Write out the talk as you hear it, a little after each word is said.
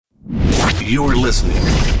You're listening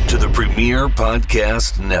to the Premier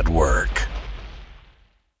Podcast Network.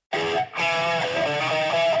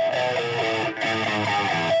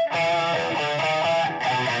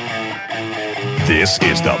 This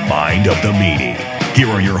is the Mind of the Meanie. Here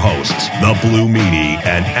are your hosts, the Blue Meanie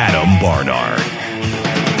and Adam Barnard.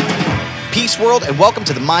 Peace, world, and welcome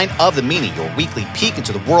to the Mind of the Meanie, your weekly peek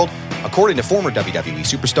into the world, according to former WWE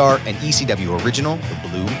superstar and ECW original, the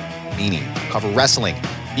Blue Meanie. Cover wrestling,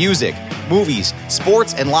 music, movies,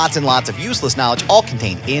 sports, and lots of useless knowledge, all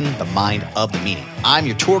contained in the Mind of the Meanie. I'm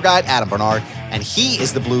your tour guide, Adam Barnard, and he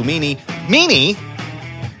is the Blue Meanie. Meanie,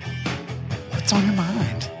 what's on your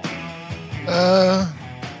mind?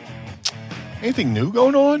 Anything new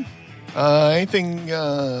going on? Anything,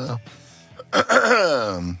 that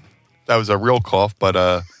was a real cough,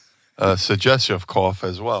 but a suggestive cough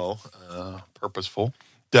as well. Purposeful.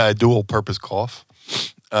 Dual purpose cough.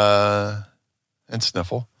 And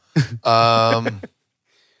sniffle.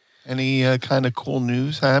 Any kind of cool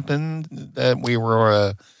news happened that we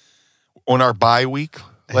were on our bye week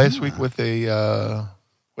last week with a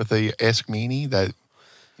Ask Meanie that,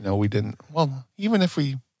 you know, we didn't, well, even if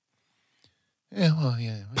we, I'm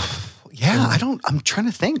trying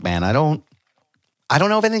to think, man. I don't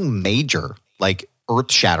know of anything major, like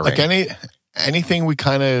earth-shattering. Like anything we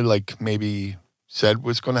kind of like maybe said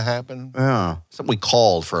was going to happen. Yeah. Something we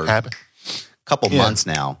called for a couple months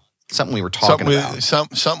now. Something we were talking about.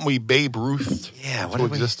 Something we Babe Ruth to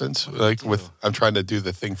existence. I'm trying to do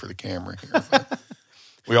the thing for the camera here.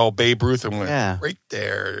 We all Babe Ruth and went, right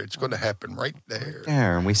there. It's going to happen right there.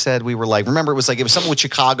 There. And we said, we were like, remember, it was something with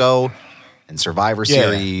Chicago and Survivor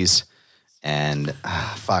Series and,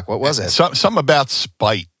 what was it? Something about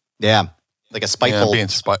spite. Yeah. Like a spiteful. Being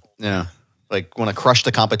spite. Yeah. Like want to crush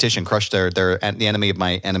the competition, crush the enemy of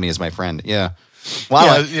my enemy is my friend. Yeah.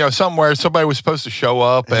 Wow. Yeah, somewhere somebody was supposed to show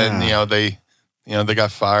up and, they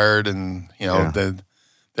got fired and, they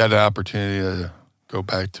had an opportunity to go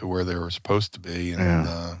back to where they were supposed to be and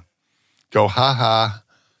go ha-ha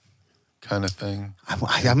kind of thing.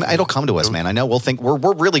 It'll come to us, man. I know we'll think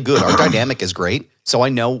we're really good. Our dynamic is great. So I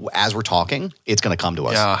know as we're talking, it's going to come to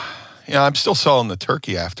us. Yeah, I'm still selling the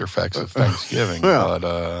turkey after effects of Thanksgiving. But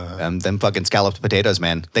them fucking scalloped potatoes,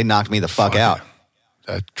 man, they knocked me the fuck out.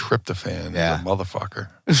 That tryptophan is a motherfucker.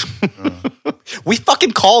 We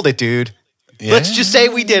fucking called it, dude. Yeah. Let's just say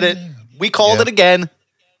we did it. We called it again.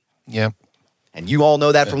 Yep. And you all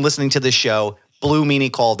know that from listening to this show. Blue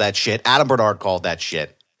Meanie called that shit. Adam Barnard called that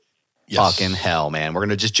shit. Yes. Fucking hell, man. We're going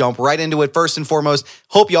to just jump right into it. First and foremost,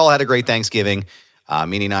 hope you all had a great Thanksgiving.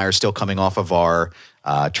 Meanie and I are still coming off of our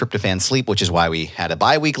tryptophan sleep, which is why we had a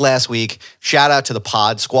bye week last week. Shout out to the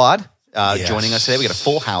Pod Squad joining us today. We got a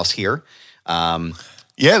full house here.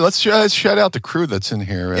 Let's shout out the crew that's in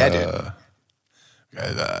here. Yeah, dude. We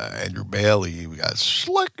got Andrew Bailey. We got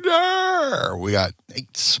Slickner. We got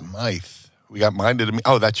Nate Smythe. We got Minded of Me.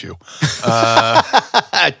 Oh, that's you.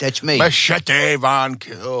 That's me. Machete Von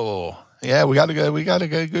Kill. Yeah, we got a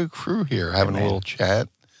good crew here having a little chat.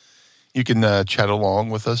 You can chat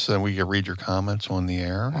along with us and we can read your comments on the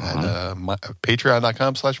air at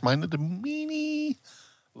patreon.com/mindedofmeanie.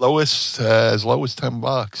 As low as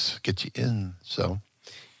 $10 get you in. So,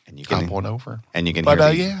 and you can hop on over, and you can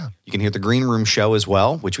you can hear the Green Room show as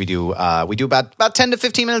well, which we do. We do about 10 to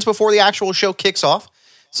 15 minutes before the actual show kicks off.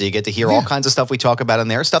 So you get to hear all kinds of stuff we talk about in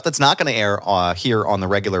there, stuff that's not going to air here on the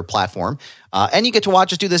regular platform, and you get to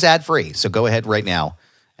watch us do this ad free. So go ahead right now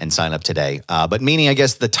and sign up today. But meaning, I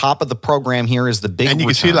guess the top of the program here is the big. And you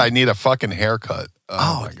can see that I need a fucking haircut.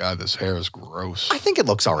 Oh my God, this hair is gross. I think it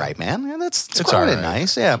looks all right, man. Yeah, it's quite all right.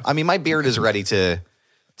 Nice. Yeah, I mean, my beard is ready to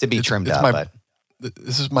be trimmed up. But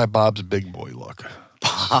this is my Bob's Big Boy look.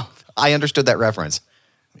 I understood that reference.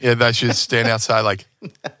 Yeah, that should stand outside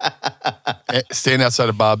stand outside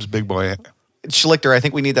of Bob's Big Boy. Schlichter, I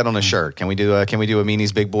think we need that on a shirt. Can we do a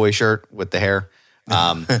Meanie's Big Boy shirt with the hair?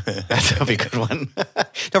 That'll be a good one.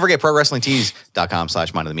 Don't forget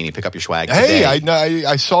ProWrestlingTees.com/Mind of the Meanie. Pick up your swag today. Hey,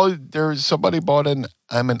 I saw somebody bought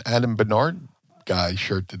I'm an Adam Barnard guy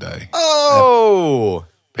shirt today. Oh.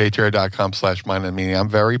 Patreon.com/Mind of the Meanie. I'm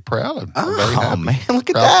very proud. I'm very happy. Man, look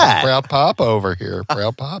at that. Proud Papa over here.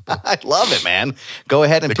 Proud Papa. I love it, man. Go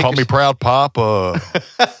ahead and They call me Proud Papa.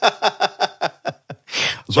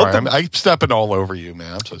 Sorry, I'm stepping all over you,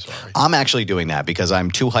 man. I'm so sorry. I'm actually doing that because I'm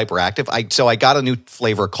too hyperactive. So I got a new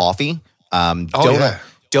flavor of coffee.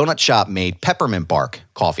 Donut Shop made peppermint bark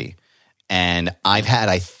coffee. And I've had,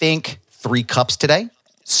 I think, 3 cups today.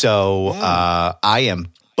 So I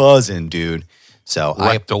am buzzing, dude. So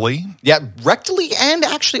rectally? Rectally and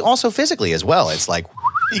actually also physically as well. It's like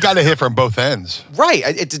You got to hit from both ends. Right.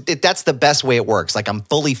 That's the best way it works. Like, I'm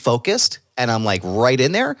fully focused and I'm like right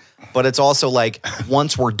in there, but it's also like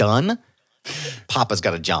once we're done, Papa's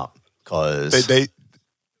got to jump because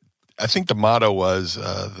I think the motto was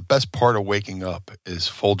the best part of waking up is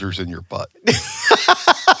Folgers in your butt.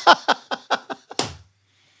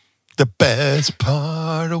 The best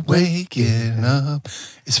part of waking up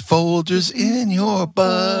is Folgers in your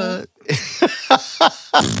butt.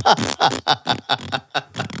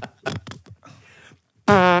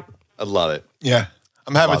 I love it. Yeah.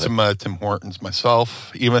 I'm having some Tim Hortons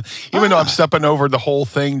myself, even though I'm stepping over the whole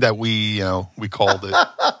thing that we called it.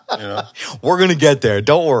 We're going to get there.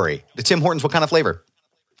 Don't worry. The Tim Hortons, what kind of flavor?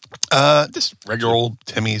 Just regular old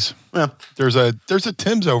Timmy's. Yeah. There's a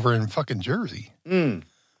Tim's over in fucking Jersey.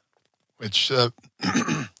 Which,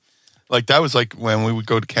 like, that was like when we would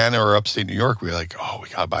go to Canada or upstate New York, we were like, oh, we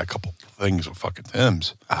got to buy a couple things with fucking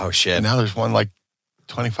Tim's. Oh, shit. And now there's one like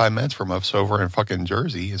 25 minutes from us over in fucking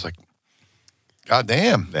Jersey. It's like, God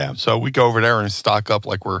damn. Yeah. So we go over there and stock up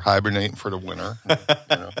like we're hibernating for the winter.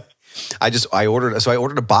 I ordered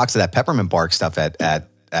a box of that peppermint bark stuff at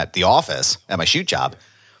the office at my shoot job.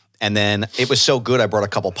 And then it was so good, I brought a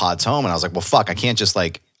couple pods home and I was like, well, fuck, I can't just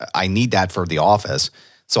I need that for the office.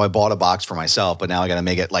 So I bought a box for myself, but now I got to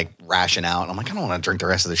make it like ration out. And I'm like, I don't want to drink the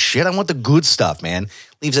rest of this shit. I want the good stuff, man.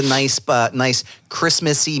 Leaves a nice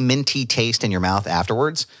Christmassy, minty taste in your mouth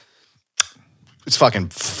afterwards. It's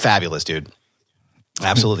fucking fabulous, dude.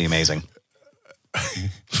 Absolutely amazing.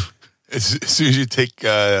 As soon as you take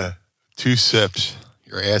 2 sips,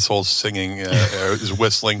 your asshole's singing, is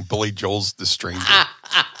whistling Billy Joel's The Stranger.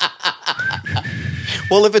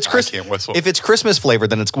 Well, if it's Christmas flavored,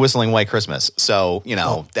 then it's whistling White Christmas. So,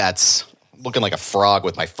 that's looking like a frog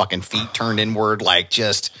with my fucking feet turned inward, like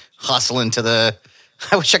just hustling to the.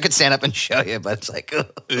 I wish I could stand up and show you, but it's like,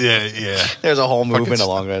 ugh. Yeah. There's a whole movement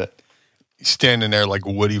along with it. He's standing there like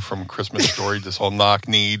Woody from Christmas Story, just all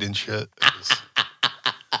knock-kneed and shit.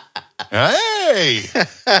 Hey!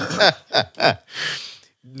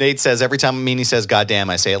 Nate says, every time Meanie says goddamn,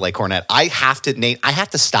 I say it like Cornette. I have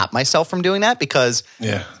to stop myself from doing that because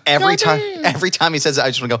every time he says it, I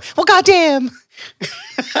just want to go, well, goddamn.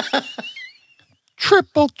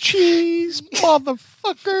 Triple cheese,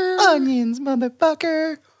 motherfucker. Onions,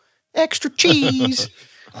 motherfucker. Extra cheese.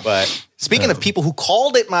 But speaking of people who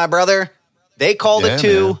called it, my brother, they called it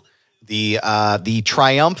too. Man. The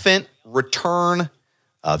triumphant return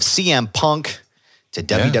of CM Punk to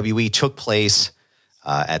WWE took place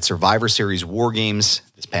at Survivor Series War Games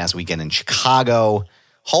this past weekend in Chicago.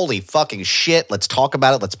 Holy fucking shit. Let's talk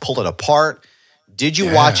about it. Let's pull it apart. Did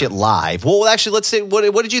you watch it live? Well, actually, let's say, what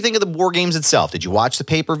did you think of the War Games itself? Did you watch the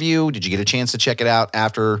pay-per-view? Did you get a chance to check it out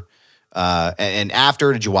after? And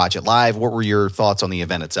after, did you watch it live? What were your thoughts on the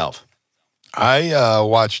event itself? I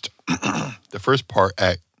watched the first part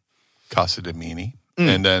at Casa de Mini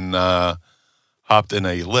and then hopped in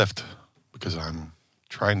a Lyft because I'm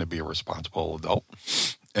trying to be a responsible adult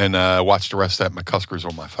and watched the rest at McCusker's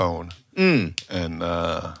on my phone. And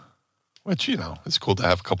which, it's cool to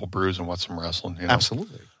have a couple brews and watch some wrestling.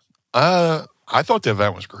 Absolutely. I thought the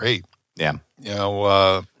event was great. Yeah.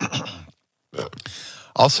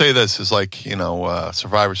 I'll say this is like,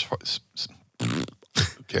 Survivor.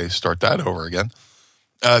 Okay, start that over again.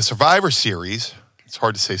 Survivor Series. It's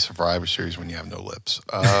hard to say Survivor Series when you have no lips.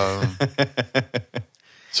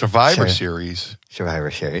 Survivor Series.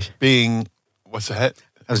 Being, what's that?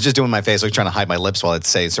 I was just doing my face, like trying to hide my lips while I'd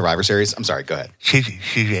say Survivor Series. I'm sorry, go ahead.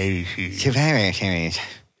 Survivor Series.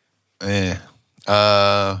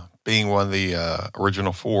 Being one of the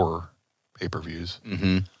original 4 pay-per-views.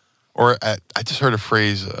 Mm-hmm. Or I just heard a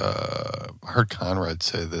phrase, I heard Conrad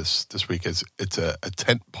say this week, it's a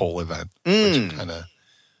tent pole event. Which kind of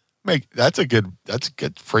that's a good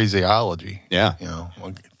phraseology. Yeah.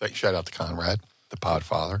 Shout out to Conrad, the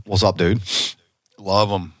Podfather. What's up, dude? Love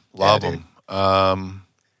him.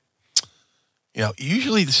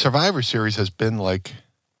 Usually the Survivor Series has been like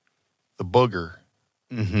the booger,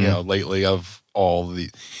 lately of all the,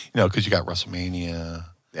 because you got WrestleMania.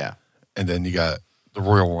 Yeah. And then you got the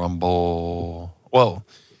Royal Rumble. Well,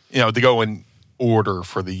 to go in order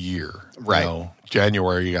for the year. Right.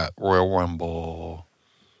 January, you got Royal Rumble.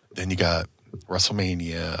 Then you got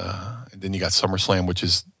WrestleMania. And then you got SummerSlam, which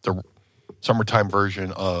is the summertime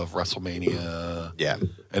version of WrestleMania. Yeah.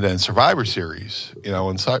 And then Survivor Series,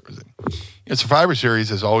 and Survivor Series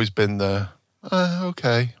has always been the,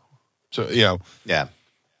 okay. So, Yeah.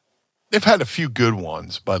 They've had a few good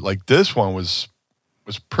ones, but like this one was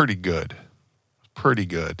pretty good. Pretty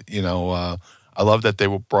good. I love that they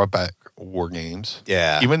brought back War Games.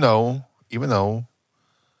 Yeah. Even though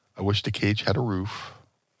I wish the cage had a roof.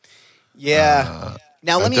 Yeah.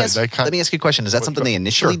 Now let me ask you a question. Is that something they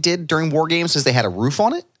initially did during War Games? Is they had a roof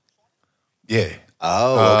on it? Yeah.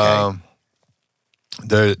 Oh, okay.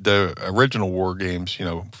 The original War Games,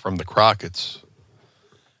 from the Crockett's,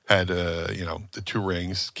 had the 2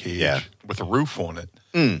 rings cage with a roof on it.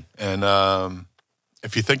 And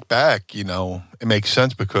if you think back, it makes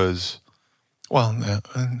sense because, that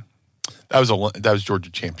was Georgia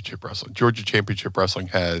Championship Wrestling. Georgia Championship Wrestling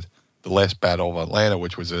had the last Battle of Atlanta,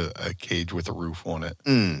 which was a cage with a roof on it.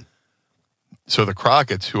 So the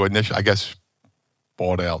Crockett's, who initially, I guess,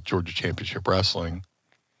 bought out Georgia Championship Wrestling,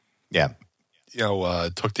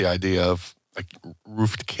 took the idea of a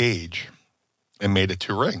roofed cage and made it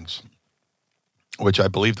 2 rings, which I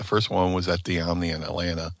believe the first one was at the Omni in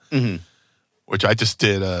Atlanta, which I just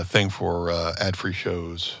did a thing for ad-free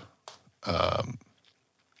shows,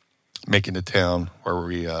 Making the Town, where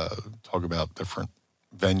we talk about different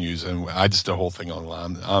venues, and I just did a whole thing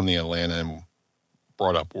on Omni Atlanta and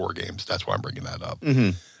brought up War Games. That's why I'm bringing that up.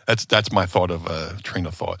 That's my thought of train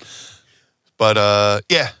of thought. But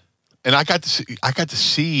and I got to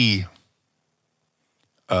see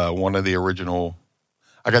one of the original.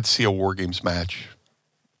 I got to see a War Games match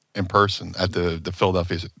in person at the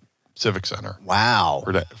Philadelphia Civic Center. Wow.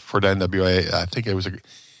 For the NWA, I think it was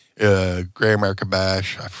a Great American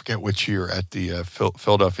Bash. I forget which year at the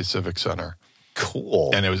Philadelphia Civic Center.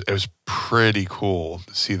 Cool. And it was pretty cool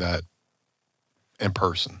to see that in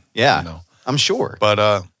person. Yeah, I'm sure. But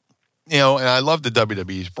and I love the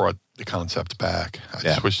WWE's brought the concept back. I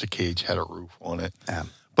just wish the cage had a roof on it. Yeah.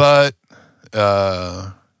 But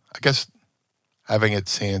I guess having it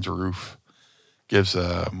sans roof gives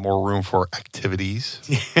more room for activities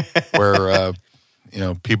where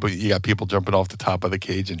you got people jumping off the top of the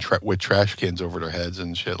cage and with trash cans over their heads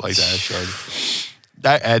and shit like that. So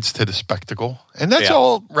that adds to the spectacle, and that's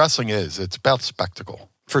all wrestling is. It's about spectacle,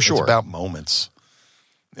 for sure. It's about moments.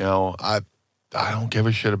 I don't give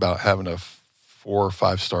a shit about having a 4 or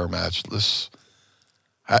 5-star match. Let's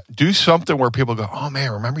do something where people go, "Oh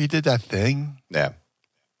man, remember you did that thing?" Yeah.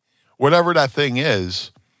 Whatever that thing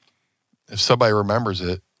is, if somebody remembers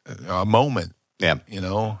it, a moment. Yeah.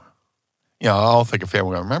 I'll think a fan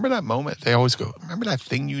will go, "Remember that moment?" They always go, "Remember that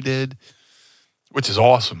thing you did?" Which is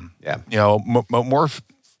awesome. Yeah. More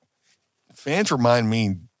fans remind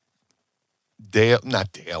me,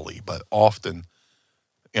 not daily, but often,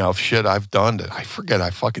 of shit I've done that I forget I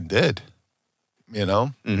fucking did.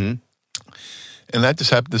 Mm-hmm. And that just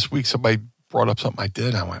happened this week. Somebody brought up something I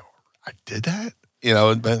did. I went, I did that?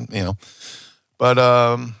 But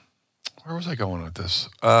where was I going with this?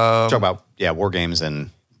 Talk about, War Games and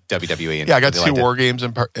WWE. And I got to see War Games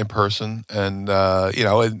in person and,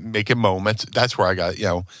 and making moments. That's where I got,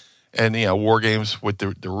 and, War Games with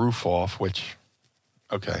the roof off, which,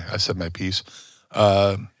 okay, I said my piece,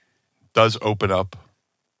 does open up,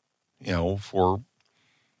 for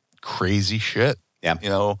crazy shit. Yeah.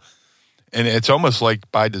 And it's almost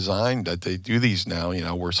like by design that they do these now,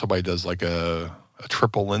 where somebody does like a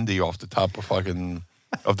triple Lindy off the top of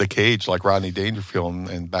of the cage, like Rodney Dangerfield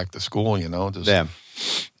and Back to School,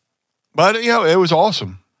 But, it was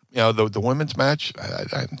awesome. The women's match,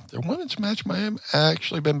 the women's match might have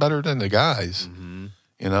actually been better than the guys, And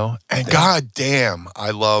goddamn,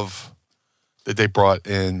 I love that they brought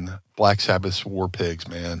in Black Sabbath's War Pigs,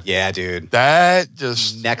 man. Yeah, dude. That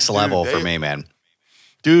just... Next level for me, man.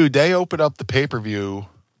 Dude, they opened up the pay-per-view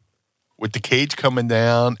with the cage coming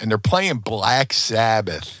down, and they're playing Black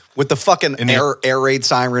Sabbath. With the fucking air raid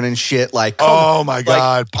siren and shit. Oh my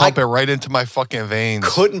God. Pump it right into my fucking veins.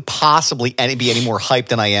 Couldn't possibly be any more hyped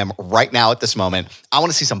than I am right now at this moment. I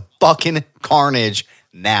want to see some fucking carnage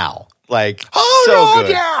now. Good.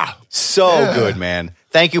 Yeah. So good, man.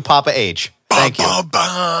 Thank you, Papa H. Thank you.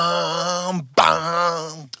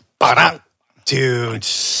 Dude,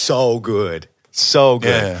 so good. So good.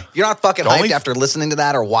 Yeah. You're not fucking hyped after listening to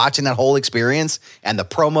that or watching that whole experience and the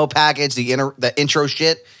promo package, the intro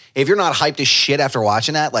shit. If you're not hyped as shit after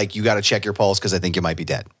watching that, you got to check your pulse because I think you might be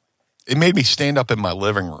dead. It made me stand up in my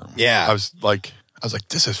living room. Yeah. I was like,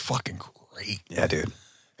 this is fucking great. Yeah, dude.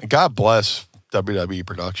 And God bless WWE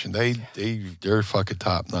production. They're fucking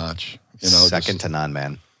top notch. Second to none,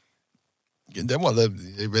 man. They've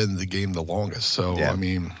been in the game the longest. So, I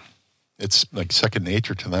mean, it's like second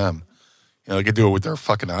nature to them. They can do it with their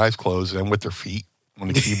fucking eyes closed and with their feet on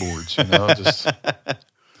the keyboards, just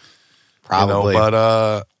probably.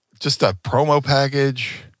 But just a promo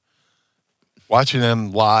package, watching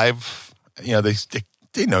them live,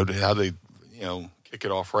 they know how they, kick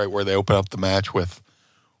it off right where they open up the match with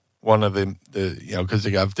one of the because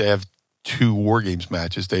they have 2 War Games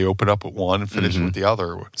matches. They open up with one and finish with the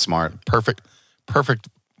other. Smart. Perfect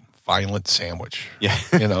violent sandwich. Yeah.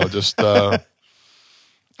 Just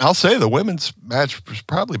I'll say the women's match was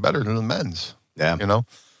probably better than the men's. Yeah. No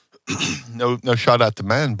shout out to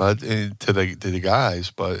men, but to the guys.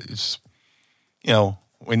 But it's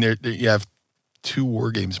when you have 2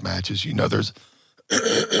 War Games matches, there's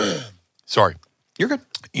sorry, you're good.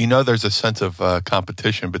 There's a sense of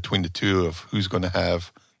competition between the two of who's going to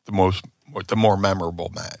have the more memorable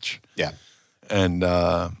match. Yeah. And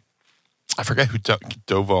I forget who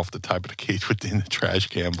dove off the top of the cage within the trash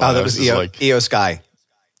can. But that was Io Sky.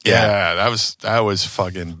 Yeah, that was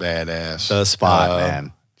fucking badass. The spot,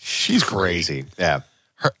 man. She's crazy. Great. Yeah.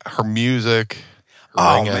 Her music,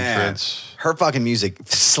 her ring entrance. Her fucking music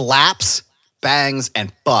slaps, bangs,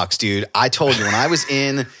 and fucks, dude. I told you when I was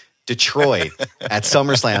in Detroit at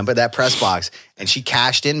SummerSlam, but that press box, and she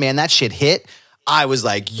cashed in, man, that shit hit. I was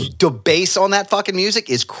like, the bass on that fucking music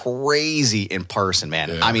is crazy in person, man.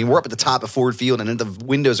 Yeah. I mean, we're up at the top of Ford Field, and then the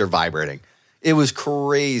windows are vibrating. It was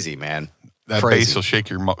crazy, man. That crazy. bass will shake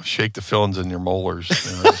the fillings in your molars.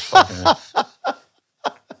 It's fucking,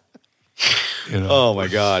 Oh my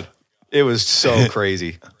God. It was so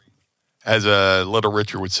crazy. As Little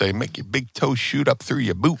Richard would say, make your big toe shoot up through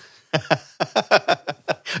your boot.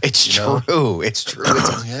 It's true. It's true. It's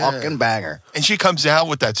a fucking banger. And she comes out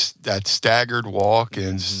with that staggered walk,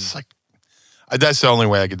 and it's just like, that's the only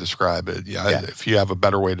way I could describe it. Yeah. If you have a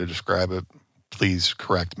better way to describe it, please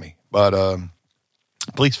correct me. But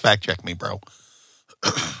please fact check me, bro.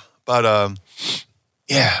 But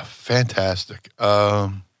yeah, fantastic.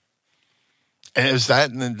 And it was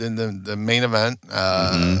that in the main event.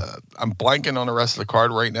 I'm blanking on the rest of the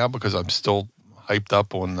card right now because I'm still hyped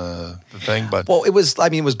up on the thing. But it was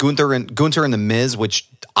Gunther and the Miz, which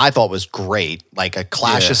I thought was great, like a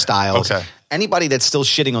clash of styles. Okay. Anybody that's still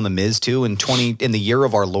shitting on the Miz too in the year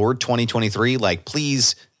of our Lord 2023, like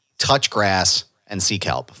please touch grass and seek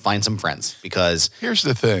help. Find some friends, because here's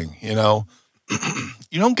the thing, you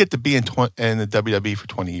don't get to be in the WWE for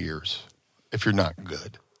 20 years if you're not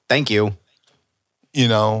good. Thank you.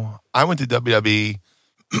 I went to WWE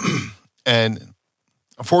and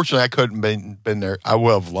unfortunately I couldn't been there. I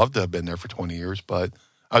would have loved to have been there for 20 years, but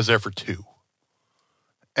I was there for 2.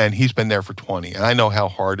 And he's been there for 20. And I know how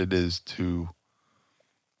hard it is to,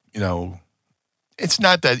 it's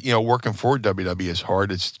not that, working for WWE is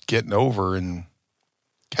hard. It's getting over and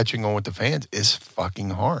catching on with the fans is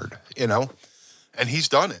fucking hard, And he's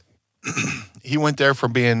done it. He went there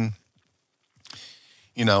from being,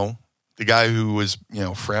 the guy who was,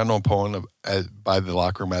 frowned upon by the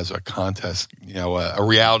locker room as a contest, a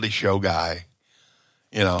reality show guy.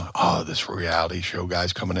 This reality show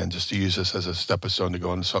guy's coming in just to use this as a stepstone to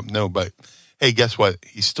go into something new. But hey, guess what?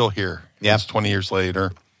 He's still here. Yeah. It's 20 years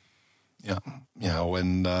later.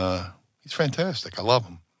 And he's fantastic. I love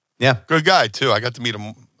him. Yeah. Good guy, too. I got to meet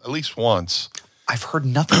him at least once. I've heard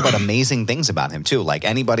nothing but amazing things about him, too. Like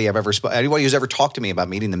anybody who's ever talked to me about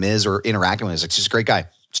meeting the Miz or interacting with him, he's just a great guy.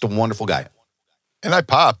 Just a wonderful guy. And I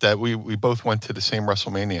popped that we both went to the same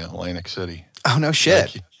WrestleMania in Atlantic City. Oh, no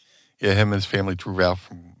shit. Him and his family drove out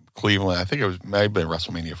from Cleveland. I think it might have been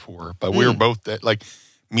WrestleMania 4. But we were both there. Like,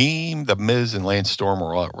 me, The Miz, and Lance Storm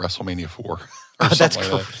were all at WrestleMania 4.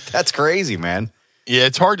 That's crazy, man. Yeah,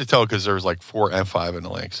 it's hard to tell because there was like 4 and 5 in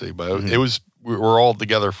Atlantic City. But it was, we were all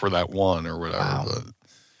together for that one or whatever.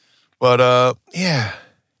 Wow. But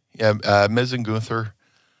Miz and Gunther.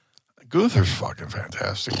 Gunther's fucking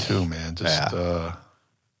fantastic too, man.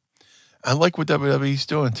 I like what WWE's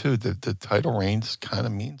doing too. The title reigns kind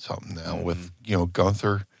of mean something now with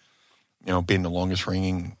Gunther, being the longest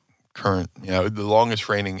reigning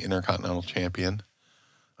Intercontinental Champion.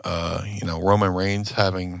 Roman Reigns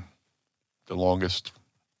having a long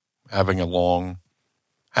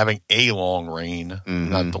reign,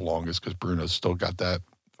 not the longest because Bruno's still got that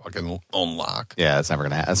fucking on lock. Yeah, that's never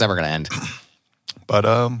gonna end. But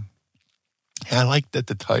I like that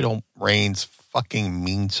the title reigns fucking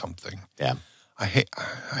mean something. Yeah. I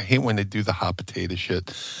hate when they do the hot potato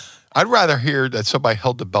shit. I'd rather hear that somebody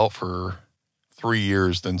held the belt for 3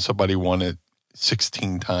 years than somebody won it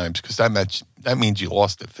 16 times, because that means you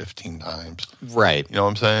lost it 15 times. Right. You know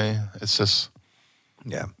what I'm saying? It's just,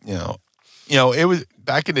 yeah. It was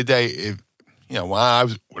back in the day. When I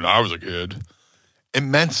was a kid, it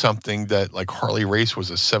meant something that like Harley Race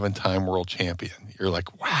was a 7-time world champion. You're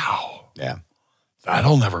like, wow. Yeah.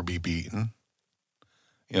 That'll never be beaten.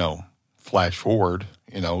 Flash forward,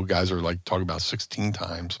 guys are like talking about 16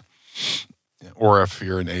 times. Or if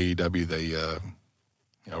you're in AEW, they,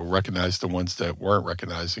 recognize the ones that weren't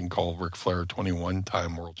recognized and call Ric Flair a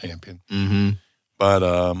 21-time world champion. Mm-hmm. But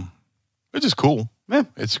it's just cool. Yeah.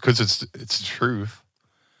 It's because it's the truth.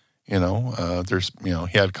 There's, he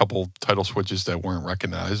had a couple title switches that weren't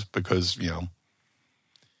recognized because,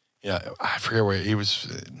 I forget where he was.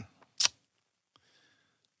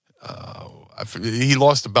 He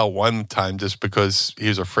lost the belt one time just because he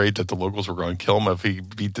was afraid that the locals were going to kill him if he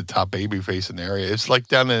beat the top babyface in the area. It's like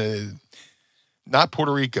down in, not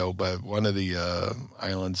Puerto Rico, but one of the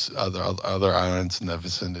islands, other islands in the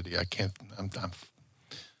vicinity.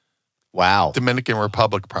 Wow. Dominican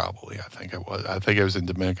Republic, probably. I think it was. I think it was in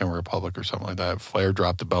Dominican Republic or something like that. Flair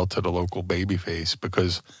dropped the belt to the local babyface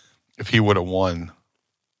because if he would have won,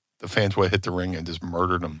 the fans would have hit the ring and just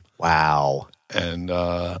murdered him. Wow. And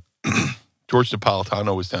George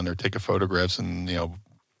Napolitano was down there taking photographs, and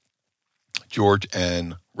George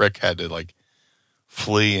and Rick had to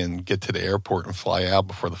flee and get to the airport and fly out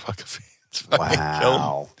before the fucking fans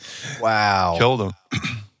killed him.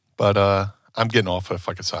 But I'm getting off a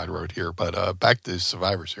fucking side road here. But back to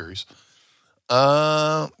Survivor Series.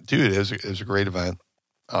 Dude, it was a great event.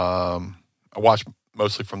 I watched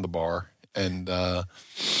mostly from the bar, and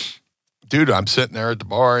dude, I'm sitting there at the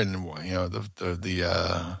bar, and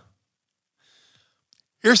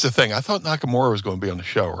here's the thing. I thought Nakamura was going to be on the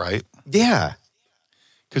show, right? Yeah.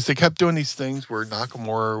 Because they kept doing these things where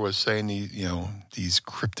Nakamura was saying these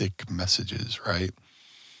cryptic messages, right?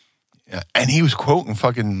 Yeah, and he was quoting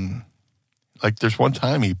fucking, there's one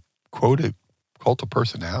time he quoted Cult of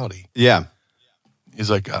Personality. Yeah.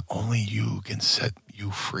 He's like, only you can set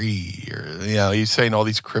you free. Or, he's saying all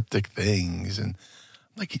these cryptic things. And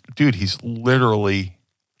dude, he's literally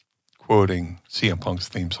quoting CM Punk's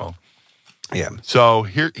theme song. Yeah. So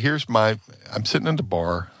I'm sitting in the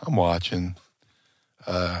bar, I'm watching.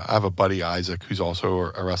 I have a buddy, Isaac, who's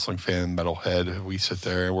also a wrestling fan, metalhead. We sit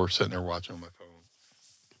there and we're sitting there watching on my phone.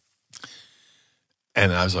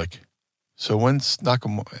 And I was like, so when's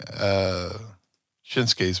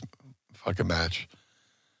Shinsuke's fucking match?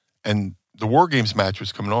 And the War Games match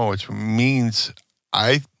was coming on, which means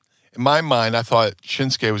in my mind, I thought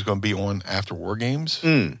Shinsuke was going to be on after War Games.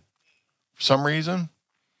 For some reason.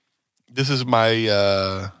 This is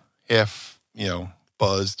my half,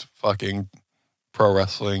 buzzed fucking pro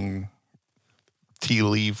wrestling tea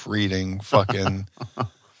leaf reading fucking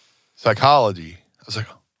psychology. I was like,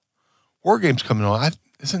 War Games coming on.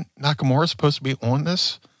 Isn't Nakamura supposed to be on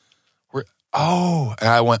this? And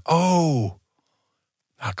I went, Nakamura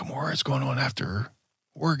is going on after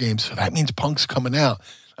War Games, so that means Punk's coming out.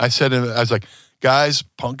 I was like, guys,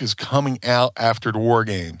 Punk is coming out after the War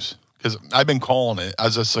Games. Because I've been calling it. I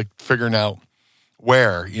was just figuring out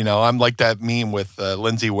where. I'm like that meme with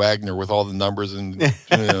Lindsay Wagner with all the numbers and the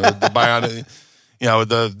bionic,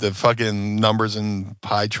 the fucking numbers and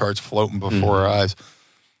pie charts floating before our eyes.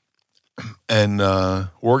 And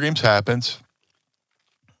War Games happens,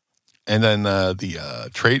 and then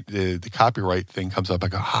the copyright thing comes up. I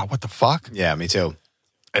go, what the fuck? Yeah, me too.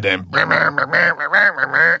 And then.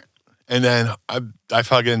 And then I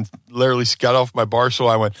fucking literally got off my bar stool.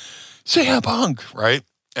 I went, CM Punk, right?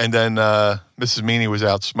 And then Mrs. Meany was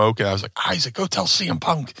out smoking. I was like, Isaac, go tell CM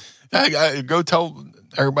Punk. Go tell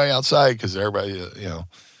everybody outside, because everybody,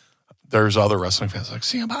 there's other wrestling fans like,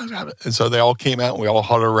 CM Punk got it. And so they all came out, and we all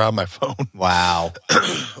huddled around my phone. Wow.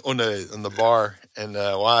 on the bar and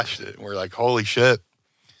watched it. And we're like, holy shit.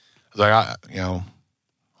 I was like,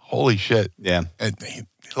 holy shit. Yeah. And he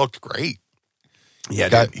looked great.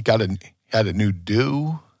 Yeah, he had a new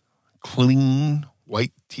clean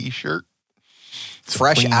white T-shirt,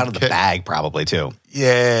 fresh out of the bag, probably too.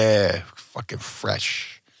 Yeah, fucking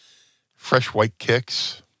fresh white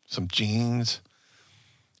kicks, some jeans,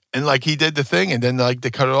 and he did the thing, and then they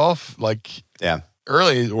cut it off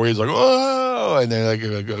early, where he's like, whoa, and then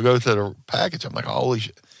go to the package. I'm like, holy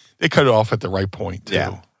shit, they cut it off at the right point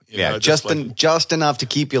too. Yeah, just enough to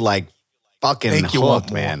keep you fucking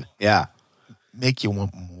hooked, man. Yeah. Make you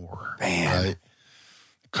want more, man.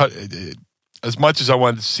 Right? As much as I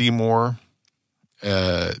wanted to see more,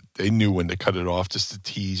 they knew when to cut it off just to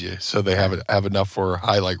tease you, so they have enough for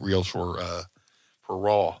highlight reels for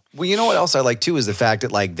Raw. Well, you know what else I like too is the fact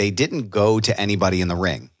that they didn't go to anybody in the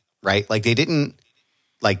ring, right? They didn't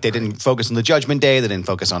focus on the Judgment Day. They didn't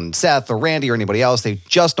focus on Seth or Randy or anybody else. They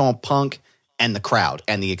just on Punk and the crowd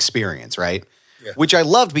and the experience, right? Yeah. Which I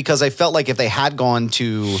loved, because I felt like if they had gone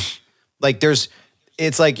to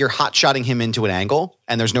it's like you're hot-shotting him into an angle,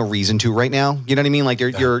 and there's no reason to right now. You know what I mean?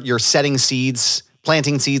 You're setting seeds,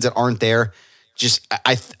 planting seeds that aren't there. Just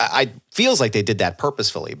I feels like they did that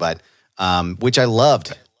purposefully, but which I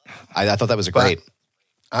loved. I thought that was great.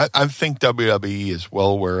 I think WWE is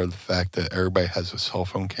well aware of the fact that everybody has a cell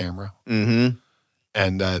phone camera, and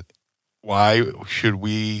that why should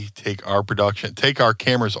we take our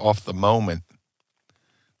cameras off the moment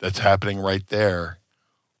that's happening right there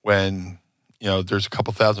when, there's a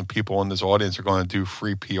couple thousand people in this audience are going to do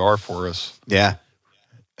free PR for us. Yeah.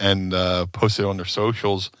 And post it on their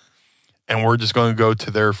socials. And we're just going to go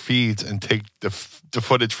to their feeds and take the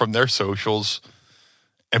footage from their socials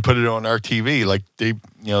and put it on our TV. Like they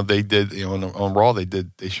did, on Raw,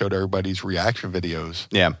 they showed everybody's reaction videos.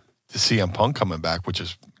 Yeah. To CM Punk coming back, which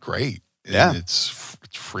is great. Yeah. And it's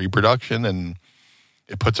free production, and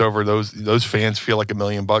it puts over those fans feel like $1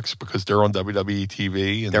 million because they're on WWE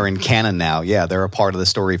TV. And they're in canon now. Yeah. They're a part of the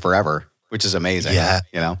story forever, which is amazing. Yeah.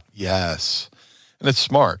 Yes. And it's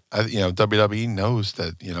smart. WWE knows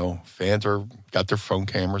that, fans got their phone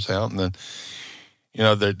cameras out, and then,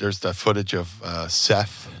 there's that footage of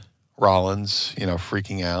Seth Rollins,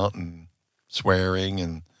 freaking out and swearing,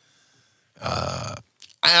 and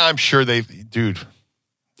I'm sure dude,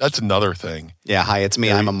 that's another thing. Yeah, hi, it's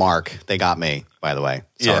me. I'm a Mark. They got me, by the way.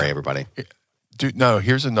 Sorry, everybody. Dude, no,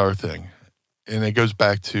 here's another thing. And it goes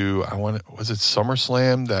back to, was it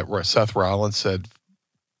SummerSlam that Seth Rollins said,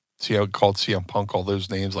 called CM Punk all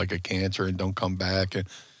those names like a cancer and don't come back, and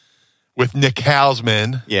with Nick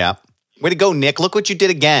Hausman. Yeah. Way to go, Nick. Look what you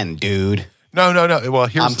did again, dude. No. Well,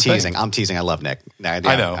 here's I'm teasing. I'm teasing. I love Nick. I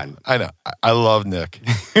know. I love Nick,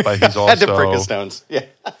 but he's also had to break his stones. Yeah.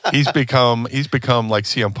 he's become like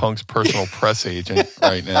CM Punk's personal press agent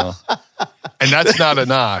right now, and that's not a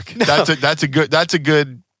knock. No. That's a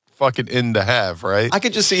good fucking end to have, right? I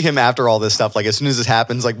could just see him after all this stuff. Like as soon as this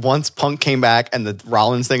happens, like once Punk came back and the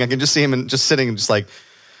Rollins thing, I can just see him and just sitting and just like,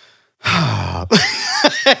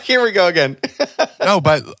 here we go again. No,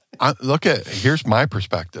 but here's my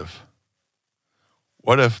perspective.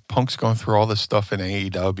 What if Punk's going through all this stuff in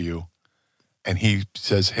AEW and he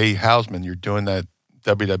says, hey, Hausman, you're doing that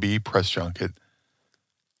WWE press junket.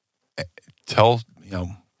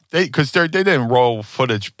 Because they didn't roll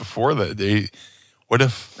footage before that. What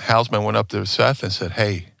if Hausman went up to Seth and said,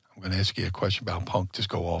 hey, I'm going to ask you a question about Punk. Just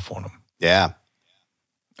go off on him. Yeah.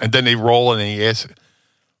 And then they roll and he asks.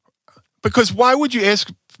 Because why would you ask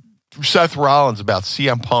Seth Rollins about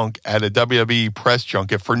CM Punk at a WWE press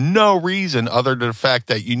junket for no reason other than the fact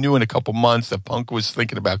that you knew in a couple months that Punk was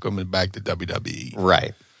thinking about coming back to WWE?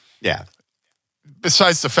 Right. Yeah.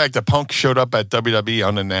 Besides the fact that Punk showed up at WWE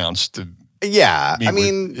unannounced. Yeah.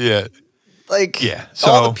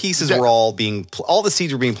 So all the pieces were all the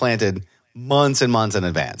seeds were being planted months and months in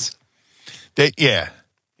advance.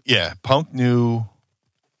 Punk knew.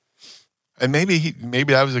 And maybe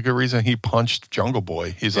that was a good reason he punched Jungle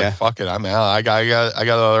Boy. He's like, fuck it, I'm out. I got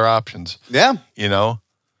other options. Yeah. It's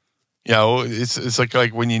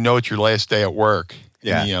like when it's your last day at work.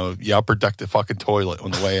 Yeah. And, you upper deck the fucking toilet on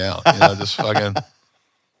the way out. Just fucking,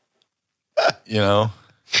 you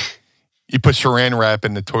put saran wrap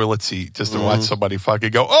in the toilet seat just to watch somebody fucking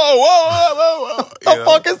go, whoa. The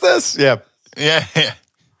fuck is this? Yeah. Yeah.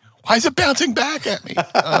 Why is it bouncing back at me?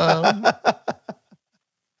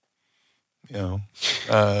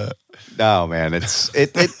 No, man, it's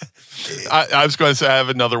I was going to say I have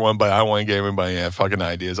another one, but I don't want to give anybody fucking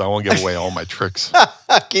ideas. I want to give away all my tricks.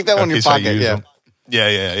 Keep that one in your pocket.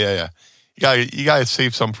 Yeah. You gotta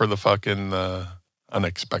save some for the fucking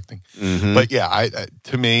unexpected. Mm-hmm. But yeah,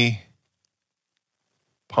 to me,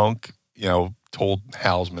 Punk, told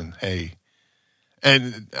Hausman, hey,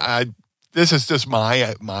 and this is just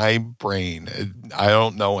my brain. I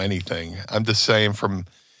don't know anything. I'm just saying from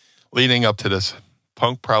leading up to this,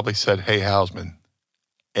 Punk probably said, hey, Hausman,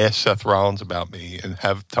 ask Seth Rollins about me and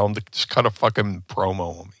tell him to just cut a fucking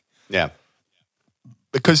promo on me. Yeah.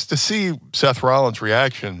 Because to see Seth Rollins'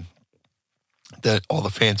 reaction that all the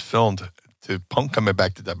fans filmed to Punk coming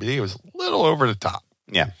back to WWE was a little over the top.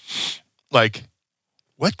 Yeah. Like,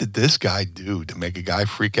 what did this guy do to make a guy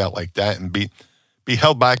freak out like that and be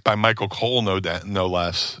held back by Michael Cole, no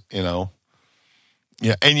less, Yeah,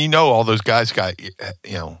 and all those guys got,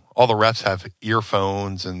 all the refs have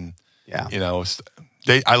earphones and,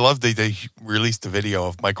 I love they released the video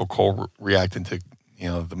of Michael Cole reacting to,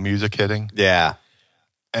 the music hitting. Yeah.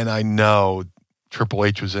 And I know Triple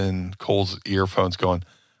H was in Cole's earphones going,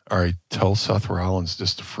 all right, tell Seth Rollins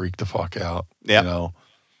just to freak the fuck out. Yeah.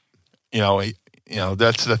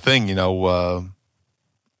 That's the thing,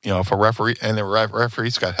 if a referee, and the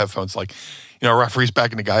referee's got headphones, like, referee's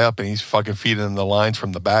backing the guy up and he's fucking feeding him the lines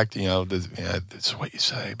from the back, this is what you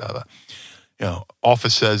say, blah, blah.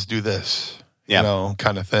 Office says do this,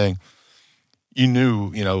 kind of thing. You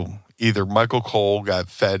knew, either Michael Cole got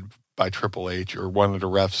fed by Triple H or one of the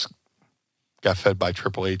refs got fed by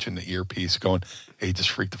Triple H in the earpiece going, hey, just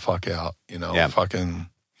freak the fuck out, fucking.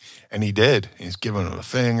 And he did. He's giving him a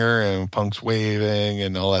finger and Punk's waving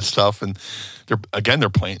and all that stuff. And they're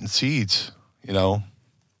planting seeds,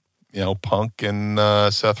 Punk and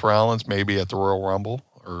Seth Rollins maybe at the Royal Rumble,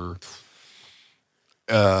 or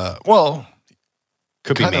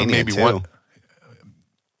could be Mania maybe too. One,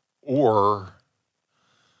 or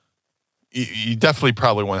you definitely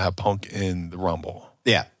probably want to have Punk in the Rumble.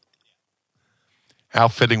 Yeah. How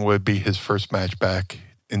fitting would be his first match back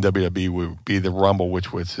in WWE would be the Rumble,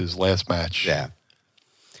 which was his last match. Yeah.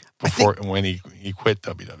 When he quit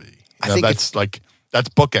WWE. I think that's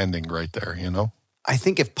bookending right there, I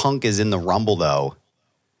think if Punk is in the Rumble, though,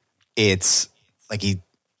 it's like he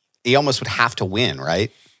almost would have to win,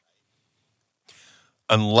 right?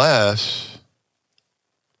 Unless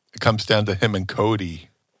it comes down to him and Cody.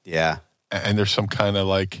 Yeah. And there's some kind of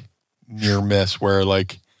like near miss where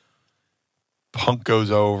like Punk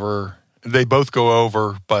goes over. They both go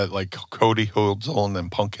over, but like Cody holds on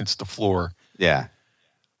and Punk hits the floor. Yeah.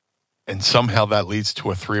 And somehow that leads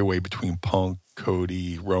to a 3-way between Punk,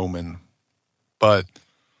 Cody, Roman. But,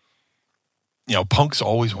 Punk's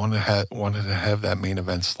always wanted to have that main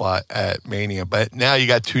event slot at Mania. But now you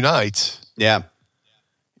got 2 nights. Yeah.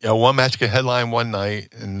 One match can headline one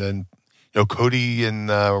night, and then, Cody and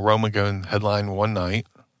Roman go and headline one night.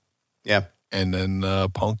 Yeah. And then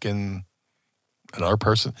Punk and another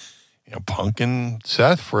person, Punk and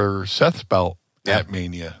Seth for Seth's belt at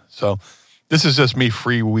Mania. So this is just me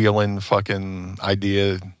freewheeling fucking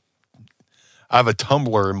idea. I have a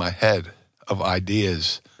tumbler in my head of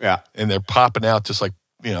ideas. Yeah. And they're popping out just like,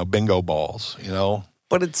 bingo balls,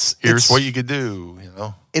 But here's what you could do,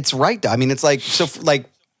 It's right. I mean, it's like, so like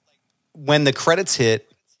when the credits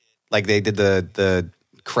hit, like they did the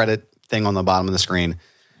credit thing on the bottom of the screen.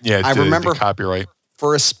 Yeah. I remember the copyright.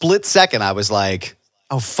 For a split second, I was like,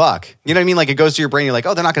 oh, fuck. You know what I mean? Like it goes to your brain. You're like,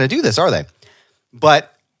 oh, they're not going to do this, are they?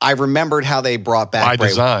 But I remembered how they brought back By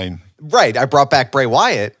design. Right. I brought back Bray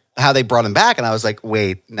Wyatt, how they brought him back. And I was like,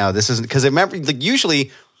 wait, no, this isn't. Because I remember, like,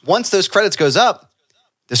 usually once those credits goes up,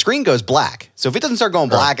 the screen goes black. So if it doesn't start going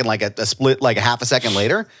black in like a split, like a half a second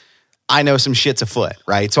later, I know some shit's afoot,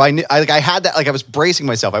 right? So I had that, like I was bracing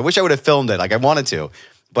myself. I wish I would have filmed it, like I wanted to.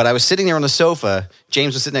 But I was sitting there on the sofa.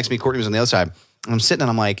 James was sitting next to me. Courtney was on the other side. And I'm sitting and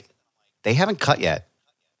I'm like, they haven't cut yet.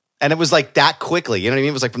 And it was like that quickly. You know what I mean?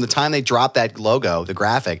 It was like from the time they dropped that logo, the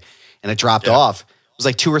graphic, and it dropped off. It was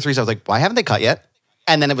like 2 or 3. So I was like, why haven't they cut yet?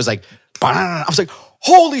 And then it was like, I was like,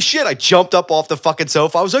 holy shit. I jumped up off the fucking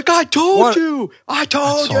sofa. I was like, I told you. I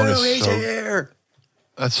told you he's here.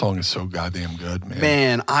 That song is so goddamn good, man.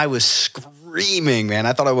 Man, I was screaming, man.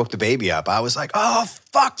 I thought I woke the baby up. I was like, oh,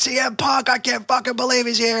 fuck CM Punk. I can't fucking believe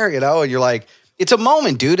he's here. And you're like, it's a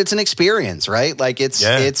moment, dude. It's an experience, right? Like it's,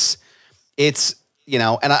 and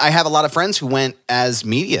I have a lot of friends who went as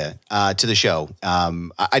media to the show. I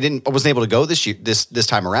wasn't able to go this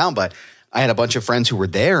time around, but I had a bunch of friends who were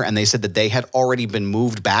there, and they said that they had already been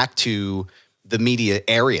moved back to the media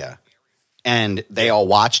area, and they all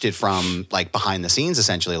watched it from like behind the scenes,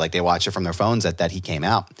 essentially. Like they watched it from their phones that he came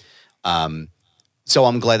out. So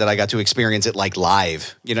I'm glad that I got to experience it like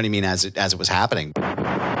live. You know what I mean? As it was happening.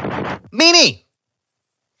 Meanie.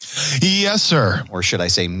 Yes, sir. Or should I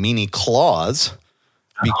say Meanie Claus?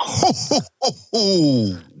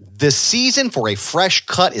 The season for a fresh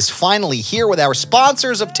cut is finally here with our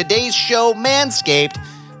sponsors of today's show, Manscaped.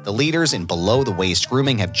 The leaders in below-the-waist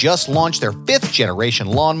grooming have just launched their 5th-generation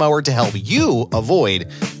lawnmower to help you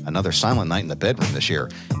avoid another silent night in the bedroom this year.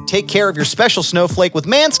 Take care of your special snowflake with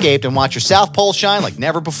Manscaped and watch your South Pole shine like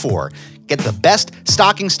never before. Get the best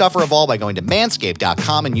stocking stuffer of all by going to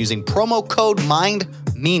manscaped.com and using promo code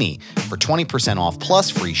MINDMeanie for 20% off plus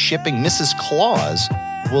free shipping. Mrs. Claus,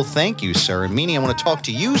 well, thank you, sir. And Meanie, I want to talk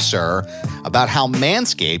to you, sir, about how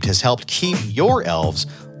Manscaped has helped keep your elves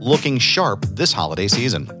looking sharp this holiday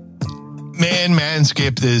season. Man,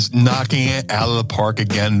 Manscaped is knocking it out of the park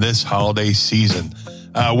again this holiday season.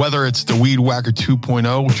 Whether it's the Weed Whacker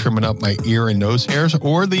 2.0, trimming up my ear and nose hairs,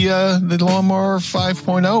 or the Lawnmower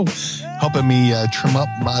 5.0, helping me trim up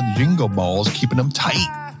my jingle balls, keeping them tight.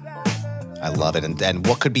 I love it. And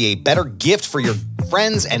what could be a better gift for your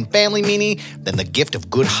friends and family, Meanie, than the gift of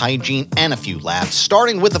good hygiene and a few laughs,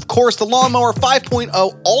 starting with, of course, the Lawnmower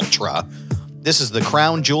 5.0 Ultra. This is the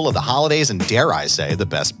crown jewel of the holidays and, dare I say, the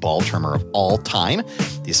best ball trimmer of all time.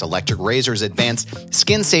 This electric razor's advanced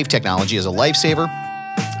skin-safe technology is a lifesaver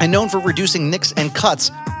and known for reducing nicks and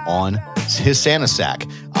cuts on his Santa sack.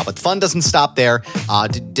 But the fun doesn't stop there.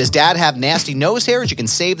 Does Dad have nasty nose hairs? You can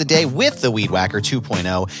save the day with the Weed Whacker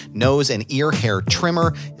 2.0 nose and ear hair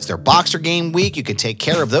trimmer. Is there Boxer Game week? You can take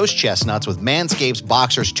care of those chestnuts with Manscaped's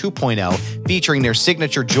Boxers 2.0, featuring their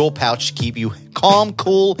signature jewel pouch to keep you calm,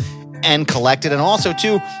 cool, and collected. And also,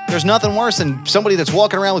 too, there's nothing worse than somebody that's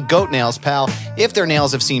walking around with goat nails, pal. If their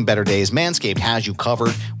nails have seen better days, Manscaped has you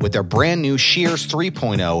covered with their brand new Shears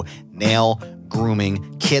 3.0 nail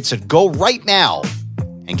grooming kit. So go right now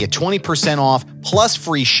and get 20% off plus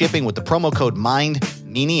free shipping with the promo code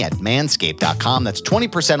MindMeanie at manscaped.com. That's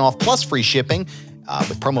 20% off plus free shipping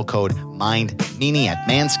with promo code MindMeanie at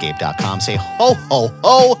manscaped.com. Say ho, ho,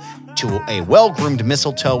 ho to a well-groomed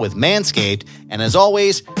mistletoe with Manscaped. And as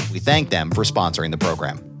always, we thank them for sponsoring the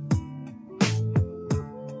program.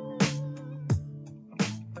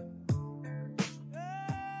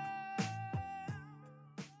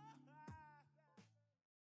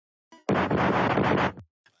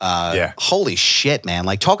 Holy shit, man.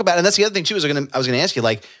 Like, talk about, and that's the other thing too, is I was gonna ask you,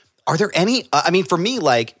 like, are there any, I mean, for me,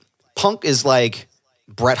 like, Punk is like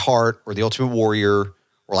Bret Hart or the Ultimate Warrior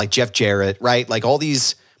or like Jeff Jarrett, right? Like all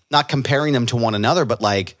these, not comparing them to one another, but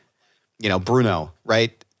like, you know, Bruno,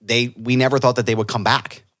 right? We never thought that they would come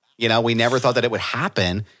back. You know, we never thought that it would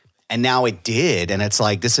happen. And now it did. And it's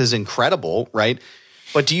like, this is incredible, right?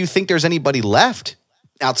 But do you think there's anybody left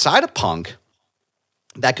outside of Punk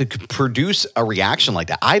that could produce a reaction like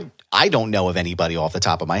that? I don't know of anybody off the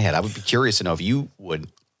top of my head. I would be curious to know if you would.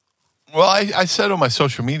 Well, I said on my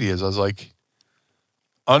social medias, I was like,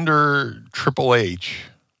 under Triple H,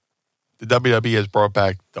 the WWE has brought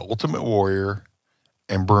back the Ultimate Warrior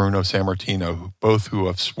and Bruno Sammartino, both who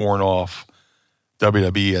have sworn off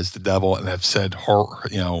WWE as the devil and have said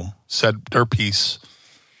their piece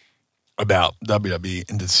about WWE,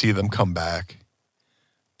 and to see them come back,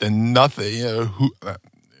 then nothing,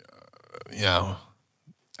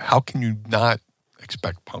 how can you not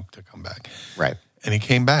expect Punk to come back? Right. And he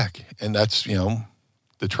came back, and that's,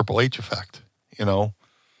 the Triple H effect,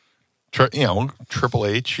 Triple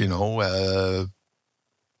H,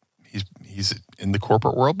 he's in the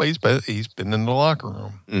corporate world, but he's been in the locker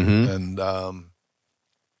room. Mm-hmm. And,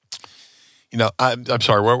 I'm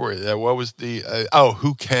sorry, what was the,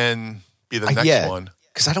 who can be the next one?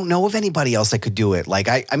 Because I don't know of anybody else that could do it. Like,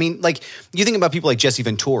 I mean, like, you think about people like Jesse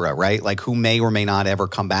Ventura, right? Like, who may or may not ever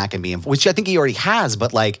come back and be involved, which I think he already has,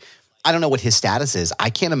 but like, I don't know what his status is. I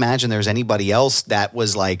can't imagine there's anybody else that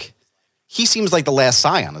was like, he seems like the last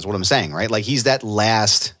scion is what I'm saying, right? Like, he's that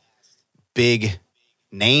last big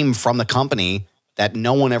name from the company that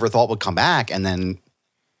no one ever thought would come back, and then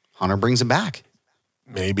Hunter brings him back.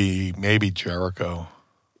 Maybe Jericho.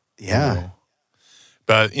 Yeah.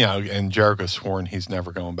 But, and Jericho's sworn he's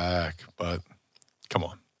never going back, but come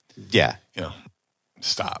on. Yeah.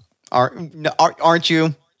 Stop. Aren't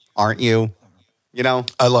you? Aren't you?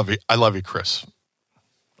 I love you. I love you, Chris.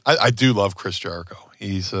 I do love Chris Jericho.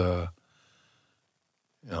 He's, we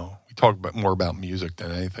talk more about music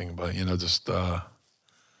than anything, but, just,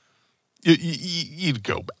 you'd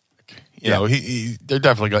go back. They're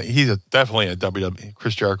definitely he's definitely a WWE.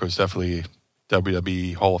 Chris Jericho is definitely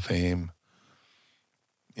WWE Hall of Fame.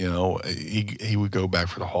 He would go back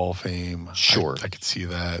for the Hall of Fame. Sure. I could see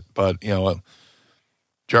that. But,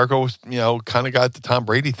 Jericho was, kind of got the Tom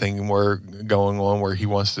Brady thing going on where he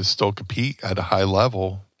wants to still compete at a high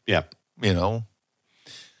level. Yeah. And,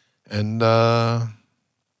 I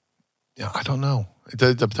don't know. It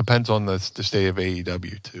depends on the state of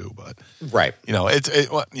AEW too, but right.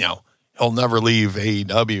 He'll never leave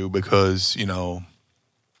AEW because,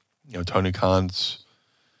 Tony Khan's,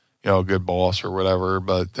 a good boss or whatever.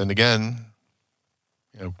 But then again,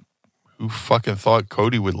 who fucking thought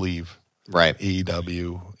Cody would leave? Right.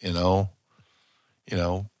 AEW,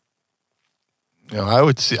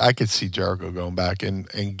 I could see Jericho going back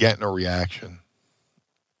and getting a reaction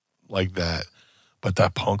like that. But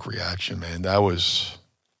that Punk reaction, man, that was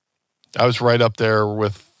right up there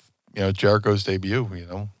with, Jericho's debut,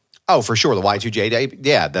 Oh, for sure. The Y2J debut.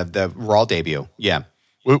 Yeah. The Raw debut. Yeah.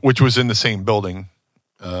 Which was in the same building,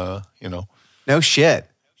 No shit.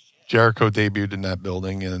 Jericho debuted in that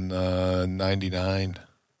building in 99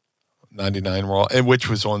 Raw, and which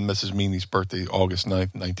was on Mrs. Meanie's birthday, August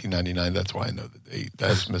 9th, 1999. That's why I know the date.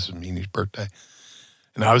 That's Mrs. Meanie's birthday.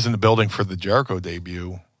 And I was in the building for the Jericho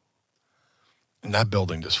debut, and that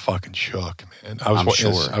building just fucking shook, man. I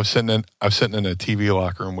was sitting in a TV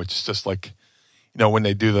locker room, which is just like, when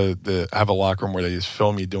they do have a locker room where they just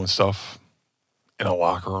film you doing stuff in a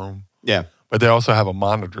locker room. Yeah. But they also have a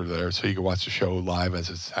monitor there, so you can watch the show live as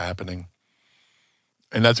it's happening.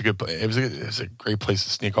 And that's a good place. It was a great place to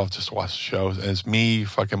sneak off just to watch the show. And it's me,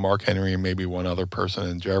 fucking Mark Henry, and maybe one other person,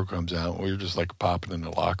 and Jericho comes out. We were just like popping in the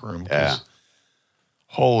locker room. Yeah.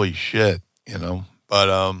 Holy shit,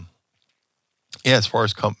 But, as far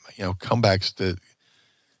as comebacks that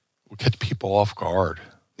will catch people off guard.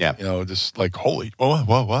 Yeah. Just like, holy,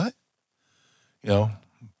 what?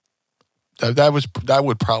 that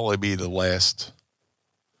would probably be the last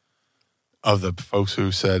of the folks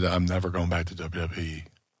who said I'm never going back to WWE.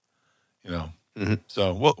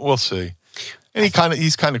 So we'll see. And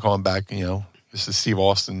he's kind of going back. This is Steve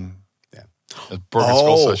Austin. Broken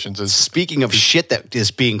Skull Sessions is. Speaking of shit that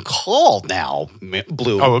is being called now,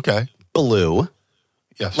 Blue. Oh, okay. Blue.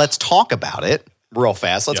 Yes. Let's talk about it real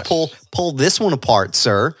fast. Let's pull this one apart,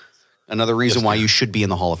 sir. Another reason why you should be in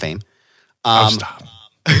the Hall of Fame. Stop.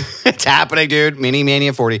 It's happening, dude. Mini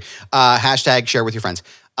Mania 40. Hashtag share with your friends.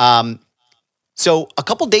 So a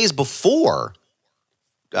couple days before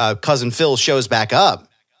Cousin Phil shows back up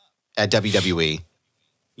at WWE,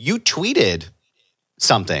 you tweeted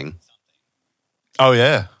something. Oh,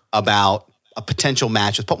 yeah. About a potential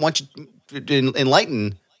match. Why don't you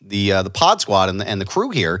enlighten the Pod Squad and the crew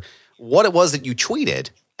here what it was that you tweeted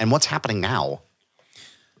and what's happening now?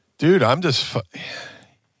 Dude, I'm just...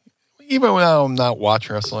 Even when I'm not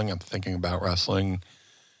watching wrestling, I'm thinking about wrestling.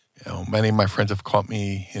 Many of my friends have caught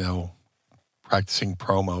me, practicing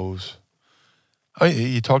promos. Oh,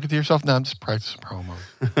 you talking to yourself? No, I'm just practicing promos.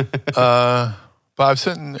 But I was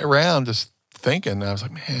sitting around just thinking, and I was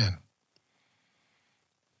like, man,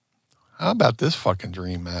 how about this fucking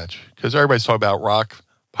dream match? Because everybody's talking about Rock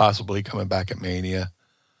possibly coming back at Mania.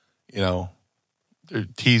 They're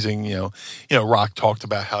teasing, Rock talked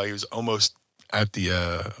about how he was almost at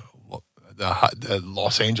the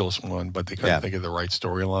Los Angeles one, but they couldn't think of the right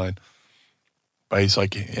storyline. But he's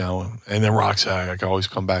like, and then Rock said, I can always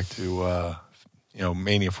come back to,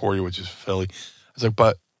 Mania 40, which is Philly. I was like,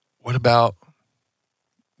 but what about,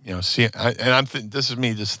 this is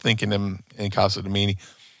me just thinking in Casa Domini,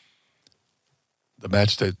 the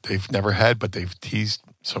match that they've never had, but they've teased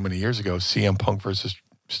so many years ago, CM Punk versus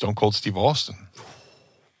Stone Cold Steve Austin.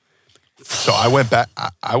 So I went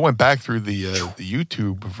back through the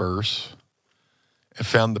YouTube verse and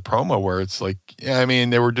found the promo where it's like,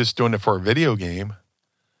 they were just doing it for a video game,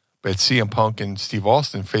 but it's CM Punk and Steve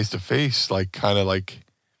Austin face to face, like kind of like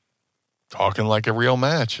talking like a real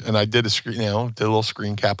match. And I did did a little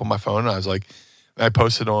screen cap on my phone. And I was like, I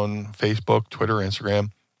posted on Facebook, Twitter,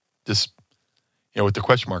 Instagram, just, with the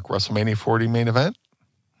question mark, WrestleMania 40 main event.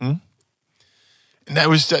 And that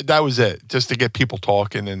was it, just to get people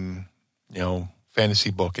talking and,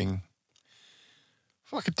 fantasy booking.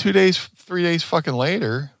 Fucking 3 days fucking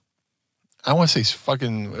later, I want to say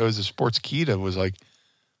fucking, it was a Sportskeeda, was like,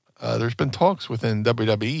 there's been talks within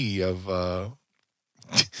WWE of,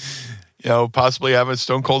 possibly having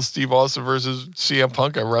Stone Cold Steve Austin versus CM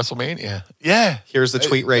Punk at WrestleMania. Yeah. Here's the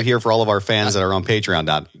tweet right here for all of our fans that are on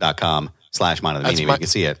patreon.com/Mind of the Meaning. You can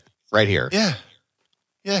see it right here. Yeah.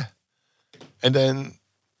 Yeah. And then,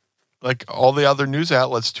 like, all the other news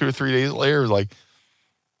outlets 2 or 3 days later, like,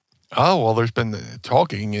 oh, well, there's been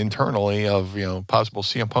talking internally of, possible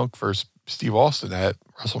CM Punk versus Steve Austin at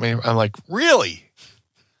WrestleMania. I'm like, really?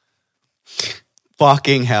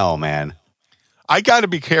 Fucking hell, man. I got to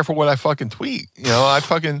be careful what I fucking tweet. During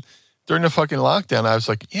the fucking lockdown, I was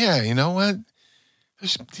like, yeah, you know what?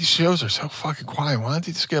 These shows are so fucking quiet. Why don't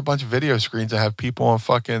you just get a bunch of video screens and have people on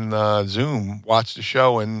fucking Zoom watch the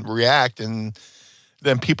show and react? And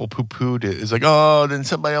then people poo-pooed it. It's like, oh, then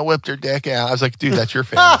somebody will whip their dick out. I was like, dude, that's your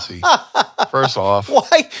fantasy. First off.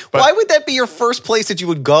 Why would that be your first place that you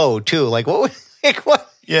would go, too? Like, what?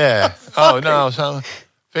 Yeah. Oh, no. So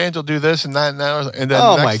fans will do this and that and that. And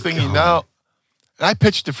then next thing you know, and I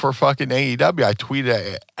pitched it for fucking AEW. I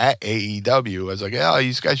tweeted at AEW. I was like, yeah,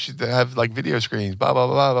 you guys should have like video screens, blah, blah,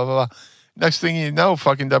 blah, blah, blah, blah. Next thing you know,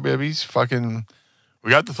 fucking WWE's fucking,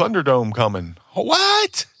 we got the Thunderdome coming.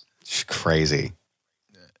 What? It's crazy.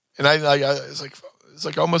 And it's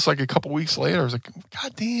like almost like a couple weeks later, I was like,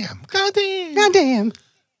 God damn.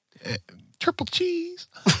 Triple cheese.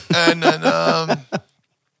 And then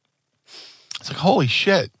it's like, holy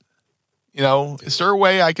shit. Is there a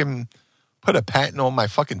way I can put a patent on my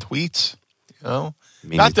fucking tweets? Not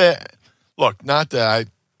that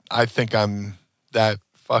I think I'm that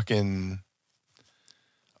fucking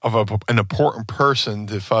of an important person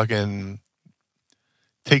to fucking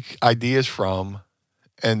take ideas from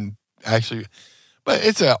and actually, but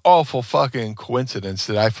it's an awful fucking coincidence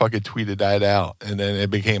that I fucking tweeted that out and then it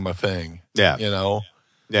became a thing. Yeah.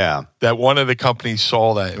 Yeah. That one of the companies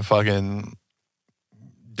saw that and fucking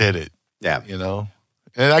did it. Yeah. And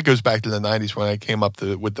that goes back to the 90s when I came up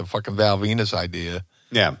with the fucking Val Venus idea.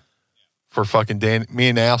 Yeah. For fucking me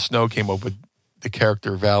and Al Snow came up with the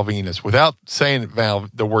character Val Venus without saying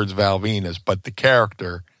the words Val Venus, but the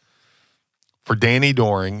character for Danny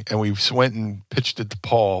Doring. And we went and pitched it to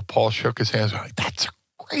Paul. Paul shook his hands. Like, that's a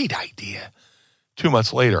great idea. 2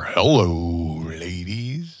 months later, hello,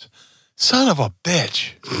 ladies. Son of a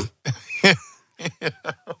bitch.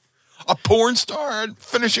 A porn star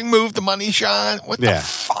finishing move, the money shot. What the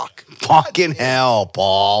fuck? Fucking hell,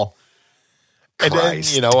 Paul. And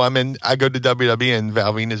Christ. then, I go to WWE and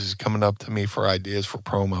Val Venis is coming up to me for ideas for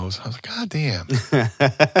promos. I was like, God damn.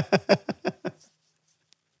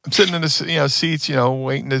 I'm sitting in the seats,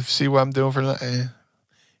 waiting to see what I'm doing for the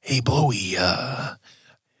hey, Bluey, I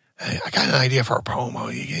got an idea for a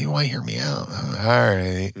promo. You want to hear me out? All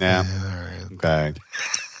right. Yeah. All right. Okay.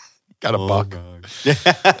 Got a buck.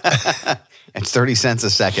 It's 30 cents a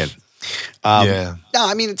second. Yeah. No,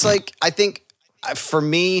 I mean, it's like, I think for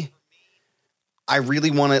me, I really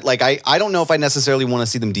want to, like, I don't know if I necessarily want to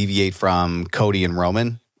see them deviate from Cody and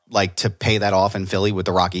Roman, like to pay that off in Philly with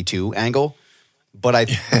the Rocky 2 angle. But I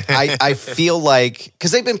feel like,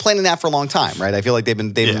 because they've been planning that for a long time, right? I feel like they've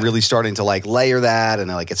been really starting to like layer that and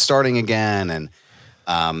like it's starting again. And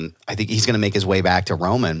I think he's going to make his way back to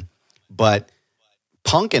Roman. But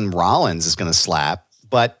Punk and Rollins is going to slap.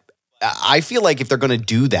 But I feel like if they're going to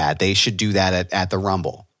do that, they should do that at the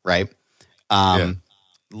Rumble, right?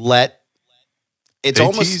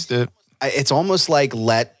 It's almost like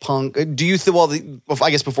let Punk. Do you think? Well,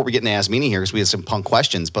 I guess before we get into Ask Meanie here, because we have some Punk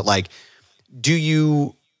questions, but like, do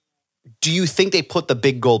you think they put the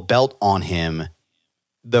big gold belt on him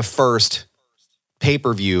the first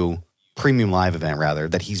pay-per-view premium live event rather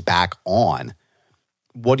that he's back on?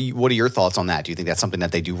 What are your thoughts on that? Do you think that's something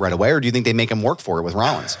that they do right away, or do you think they make him work for it with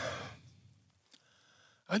Rollins?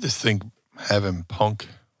 I just think having Punk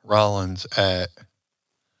Rollins at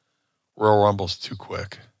Royal Rumble's too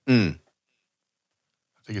quick. I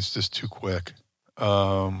think it's just too quick. You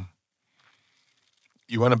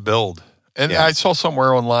want to build. And I saw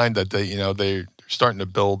somewhere online that they're starting to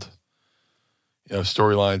build,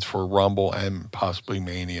 storylines for Rumble and possibly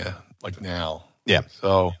Mania, like now. Yeah.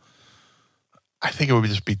 So I think it would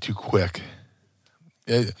just be too quick.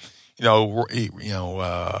 Seth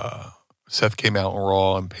came out on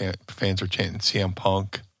Raw and fans are chanting CM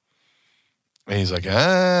Punk. And he's like,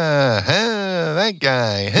 that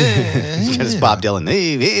guy. He's got his Bob Dylan.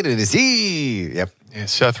 Yep. Yeah,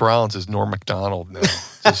 Seth Rollins is Norm Macdonald now.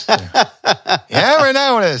 Just, you ever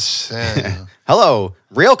notice? Hello,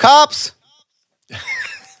 real cops?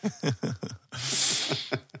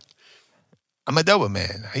 I'm a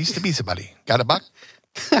Doberman. I used to be somebody. Got a buck?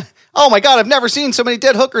 Oh my God, I've never seen so many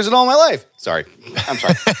dead hookers in all my life. Sorry. I'm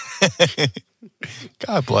sorry.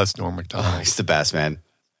 God bless Norm Macdonald. He's the best, man.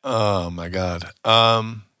 Oh my God.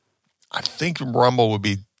 I think Rumble would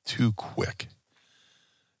be too quick.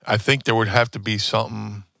 I think there would have to be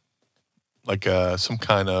something like some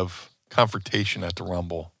kind of confrontation at the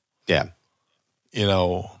Rumble. Yeah.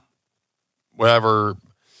 Whatever.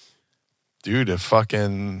 Dude, if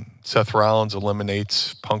fucking Seth Rollins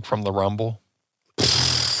eliminates Punk from the Rumble.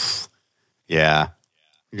 Yeah.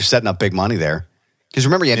 You're setting up big money there. Because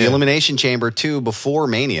remember, you had the Elimination Chamber too before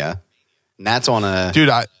Mania. And that's on a... Dude,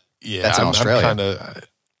 that's in Australia. I'm kind of...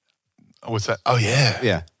 What's that? Oh, yeah.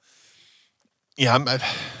 Yeah. Yeah,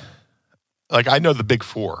 I know the big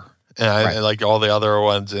four. And I like all the other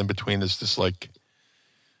ones in between is just like...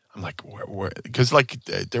 I'm like, where? Because like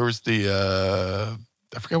there was the...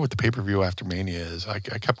 I forget what the pay-per-view after Mania is. I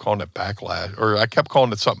kept calling it Backlash. Or I kept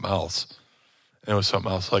calling it something else. And it was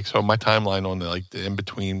something else. Like, so my timeline on the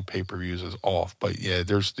in-between pay-per-views is off. But yeah,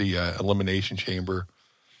 there's the Elimination Chamber.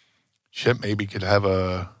 Shit, maybe could have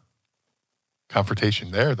a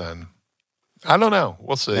confrontation there then. I don't know.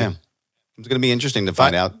 We'll see. Yeah. It's going to be interesting to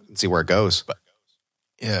find out and see where it goes. But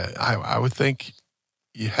yeah, I would think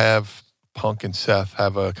you have Punk and Seth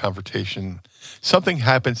have a confrontation. Something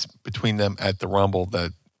happens between them at the Rumble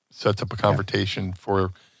that sets up a confrontation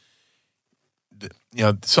for,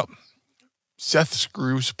 something. Seth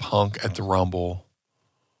screws Punk at the Rumble,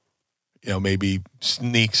 maybe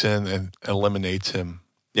sneaks in and eliminates him.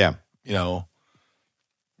 Yeah.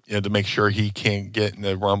 To make sure he can't get in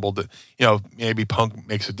the Rumble. Maybe Punk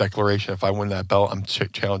makes a declaration, if I win that belt, I'm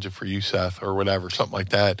challenging for you, Seth, or whatever, something like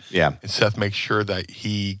that. Yeah. And Seth makes sure that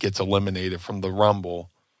he gets eliminated from the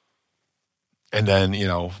Rumble. And then,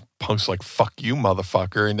 Punk's like, fuck you,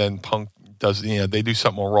 motherfucker. And then Punk does, they do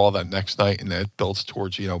something on Raw that next night, and that builds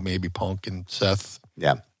towards, maybe Punk and Seth.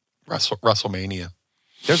 Yeah. WrestleMania.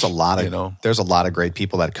 There's a lot of great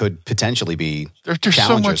people that could potentially be there's challengers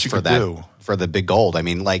so much you for could that do. For the big gold. I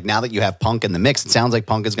mean, like now that you have Punk in the mix, it sounds like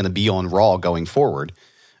Punk is going to be on Raw going forward,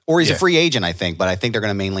 or he's a free agent, I think. But I think they're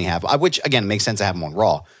going to mainly have, which again makes sense to have him on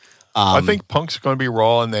Raw. I think Punk's going to be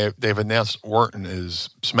Raw, and they've announced Orton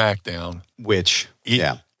is SmackDown. Which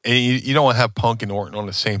and you don't want to have Punk and Orton on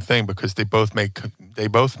the same thing because they both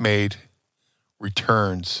made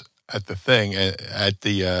returns at the thing at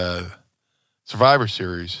the Survivor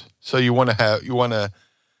Series. So you want to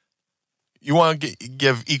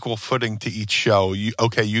give equal footing to each show. You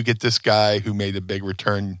get this guy who made a big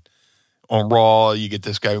return on Raw. You get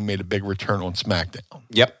this guy who made a big return on SmackDown.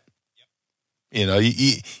 Yep. You know,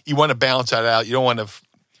 you want to balance that out. You don't want to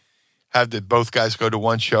have both guys go to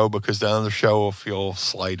one show because the other show will feel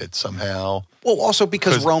slighted somehow. Well, also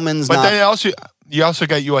because Roman's but not. Then you also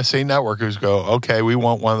got USA Network who's go, okay, we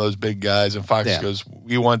want one of those big guys, and Fox goes,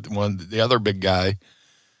 we want the other big guy.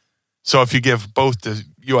 So if you give both the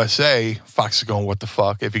USA, Fox is going, what the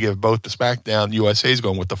fuck? If you give both the SmackDown, USA is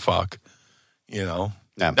going, what the fuck? You know,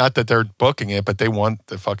 not that they're booking it, but they want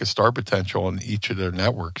the fucking star potential on each of their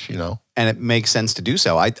networks. You know, and it makes sense to do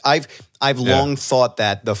so. I've long thought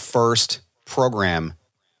that the first program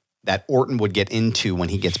that Orton would get into when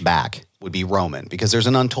he gets back would be Roman, because there's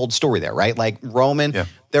an untold story there, right? Like Roman,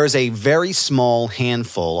 there's a very small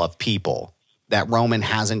handful of people that Roman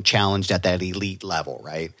hasn't challenged at that elite level,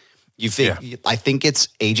 right? You think? I think it's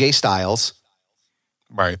AJ Styles,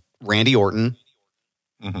 right? Randy Orton,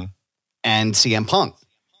 and CM Punk.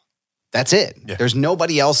 That's it. Yeah. There's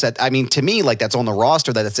nobody else to me, like that's on the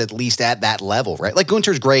roster that's at least at that level, right? Like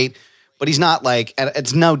Gunther's great, but he's not like,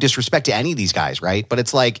 it's no disrespect to any of these guys, right? But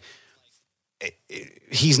it's like,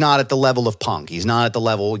 he's not at the level of Punk. He's not at the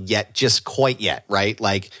level yet, just quite yet, right?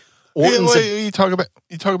 Like, Orton's you talk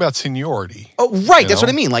about seniority. Oh, right. That's what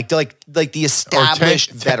I mean. Like the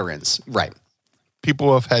established veterans, right? People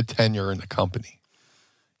who have had tenure in the company,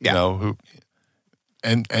 you know, who,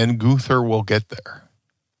 and Gunther will get there.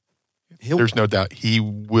 There's no doubt he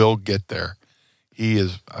will get there. He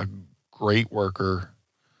is a great worker.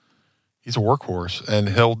 He's a workhorse, and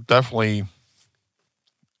he'll definitely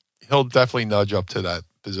nudge up to that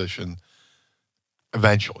position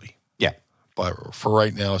eventually. Yeah. But for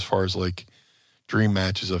right now, as far as like dream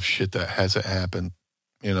matches of shit that hasn't happened,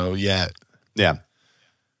 you know, yet. Yeah.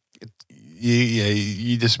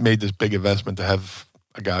 You just made this big investment to have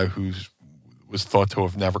a guy was thought to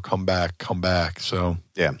have never come back. So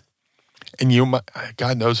yeah. And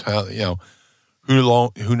God knows how, you know,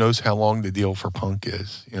 who knows how long the deal for Punk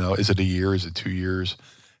is? You know, is it a year? Is it 2 years?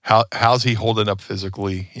 How's he holding up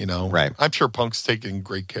physically? You know, right? I'm sure Punk's taking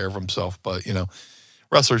great care of himself, but you know,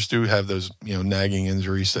 wrestlers do have those nagging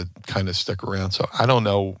injuries that kind of stick around. So I don't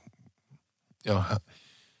know.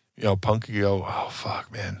 Punk could go, oh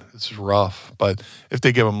fuck, man, this is rough. But if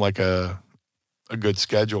they give him like a good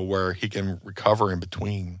schedule where he can recover in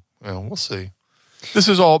between, we'll see. This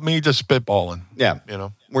is all me just spitballing. Yeah.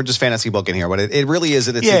 We're just fantasy booking here, but it really is.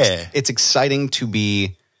 It's exciting to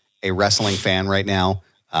be a wrestling fan right now.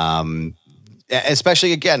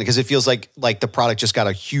 Especially again, because it feels like the product just got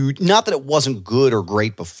a huge, not that it wasn't good or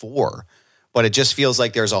great before, but it just feels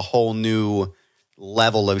like there's a whole new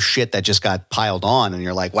level of shit that just got piled on. And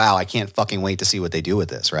you're like, wow, I can't fucking wait to see what they do with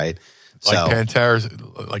this. Right.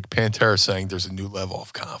 Pantera saying there's a new level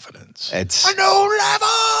of confidence. It's a new level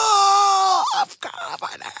of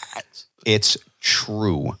confidence. It's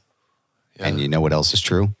true. Yeah. And you know what else is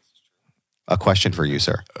true? A question for you,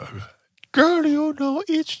 sir. Girl, you know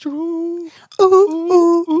it's true. Ooh,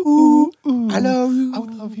 ooh, ooh, ooh. I love you. I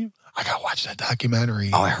would love you. I gotta watch that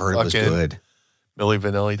documentary. Oh, I heard it was good. Milli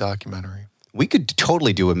Vanilli documentary. We could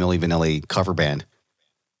totally do a Milli Vanilli cover band.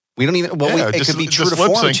 We don't even. Well, it could be true to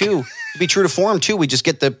form too. It could be true to form too. We just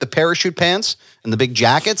get the parachute pants and the big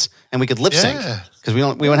jackets, and we could lip sync because we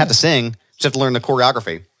don't have to sing. Just have to learn the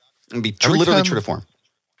choreography and be literally true to form.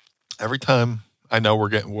 Every time I know we're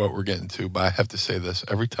getting to, but I have to say this: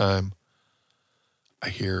 every time I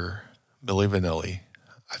hear Milli Vanilli,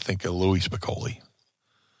 I think of Louis Spicolli.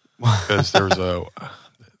 Because there was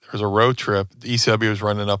a road trip. The ECW was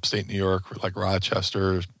running upstate New York, like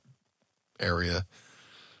Rochester area.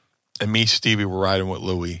 And me, Stevie, were riding with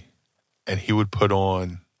Louis. And he would put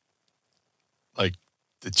on, like,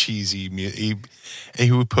 the cheesy music. And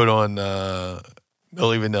he would put on Milli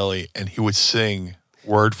Vanilli, and he would sing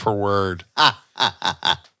word for word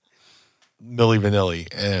Milli Vanilli.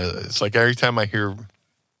 And it's like every time I hear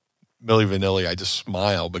Milli Vanilli, I just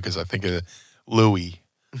smile because I think of Louis,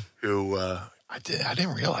 who I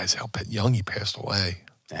didn't realize how young he passed away.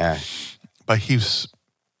 Yeah. But he was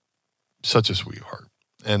such a sweetheart.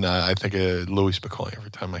 And I think of Louis Spicolli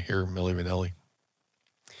every time I hear Milli Vanilli.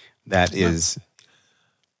 That is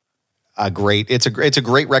a great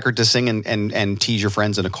record to sing and tease your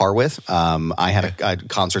friends in a car with. I had a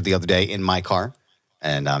concert the other day in my car,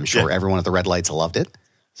 and I'm sure everyone at the red lights loved it.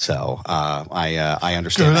 So I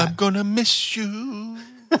understand. Girl, I'm gonna miss you.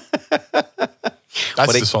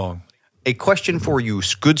 That's the song. A question for you,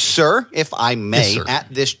 good sir, if I may,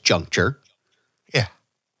 at this juncture. Yeah.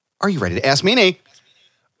 Are you ready to ask Meanie?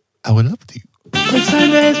 I would love to. It's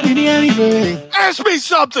time to ask me anything. Ask me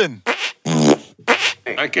something.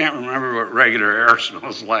 I can't remember what regular air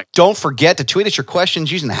smells like. Don't forget to tweet us your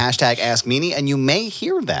questions using the hashtag AskMeanie, and you may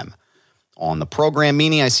hear them on the program.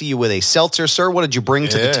 Meanie, I see you with a seltzer, sir. What did you bring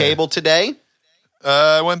to the table today?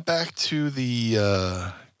 I went back to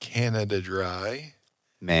the Canada Dry.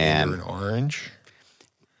 Man, in orange.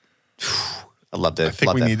 I love that.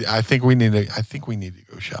 I think we need to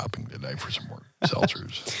go shopping today for some more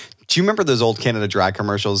seltzers. Do you remember those old Canada Dry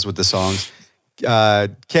commercials with the songs?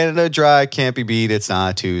 Canada Dry can't be beat. It's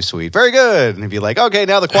not too sweet. Very good. And if you're like, okay,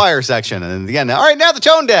 now the choir section, and again, all right, now the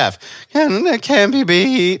tone deaf. Canada can't be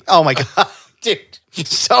beat. Oh my god, dude,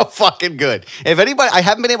 so fucking good. If anybody, I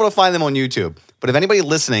haven't been able to find them on YouTube, but if anybody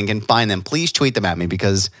listening can find them, please tweet them at me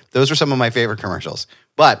because those are some of my favorite commercials.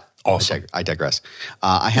 But awesome. I digress.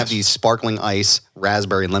 I have these sparkling ice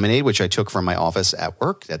raspberry lemonade, which I took from my office at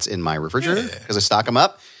work. That's in my refrigerator because I stock them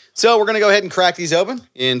up. So we're going to go ahead and crack these open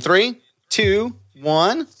in 3, 2,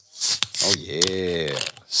 1. Oh, yeah.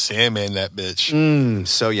 Salmon, that bitch.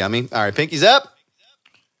 So yummy. All right, pinkies up.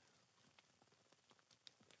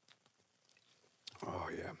 Oh,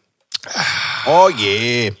 yeah. Oh,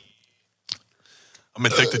 yeah. I'm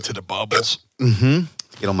addicted to the bubbles. Mm-hmm.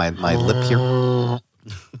 Get on my lip here.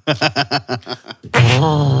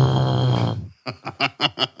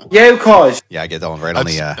 Yeah, of course. Yeah, I get that one right on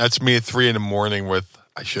the... That's me at 3 a.m. with,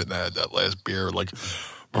 I shouldn't have had that last beer. Like,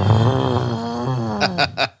 oh,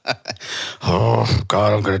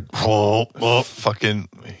 God, I'm going to... fucking...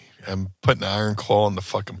 I'm putting an iron claw on the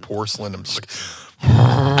fucking porcelain. I'm just like...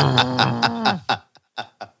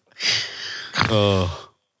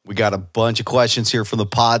 We got a bunch of questions here from the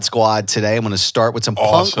Pod Squad today. I'm going to start with some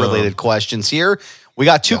Punk-related questions here. We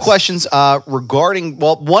got 2 questions regarding,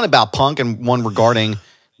 well, one about Punk and one regarding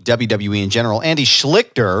WWE in general. Andy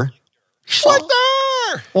Schlichter.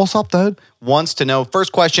 What's up, dude? Wants to know,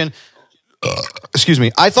 first question, excuse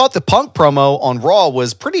me, I thought the Punk promo on Raw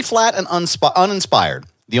was pretty flat and uninspired.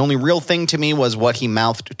 The only real thing to me was what he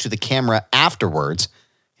mouthed to the camera afterwards.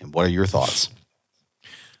 And what are your thoughts?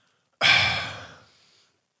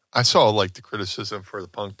 I saw like the criticism for the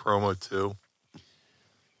Punk promo too.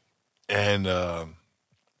 And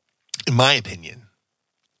in my opinion,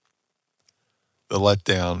 the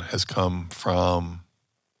letdown has come from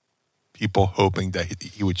people hoping that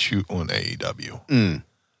he would shoot on AEW.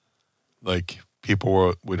 Like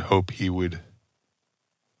people would hope he would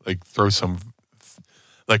like throw some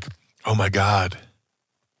like, oh my God,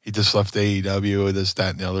 he just left AEW, this, that,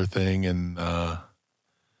 and the other thing. And,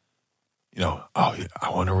 you know, oh, I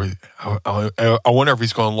wonder if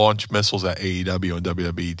he's going to launch missiles at AEW and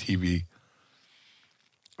WWE TV.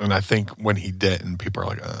 And I think when he didn't, people are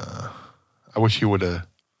like, I wish he would have,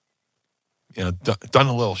 you know, done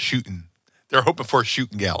a little shooting. They're hoping for a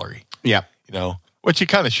shooting gallery. Yeah. You know, which he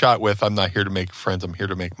kind of shot with, I'm not here to make friends, I'm here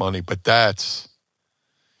to make money. But I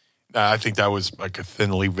think that was like a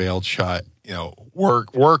thinly veiled shot, you know,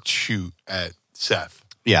 worked shoot at Seth.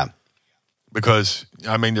 Yeah. Because,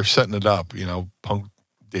 I mean, they're setting it up, you know, Punk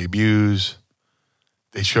debuts.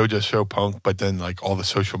 They show Punk, but then, like, all the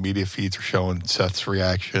social media feeds are showing Seth's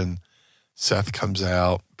reaction. Seth comes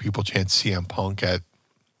out. People chant CM Punk at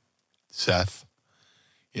Seth.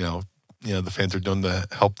 You know, the fans are doing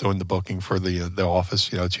the booking for the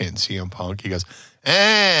office, you know, chanting CM Punk. He goes,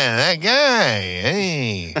 that guy,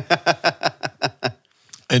 hey.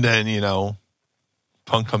 And then, you know,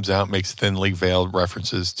 Punk comes out, makes thinly veiled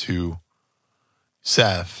references to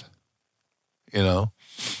Seth, you know,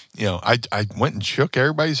 I went and shook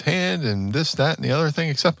everybody's hand and this, that, and the other thing,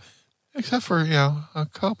 except for, you know, a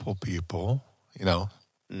couple people, you know,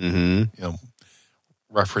 you know,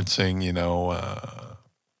 referencing, you know,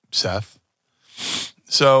 Seth.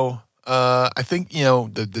 So I think, you know,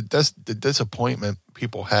 the disappointment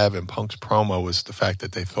people have in Punk's promo was the fact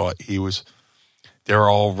that they thought they're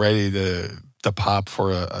all ready to pop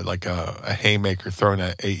for a haymaker thrown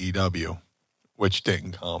at AEW. Which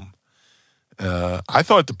didn't come. I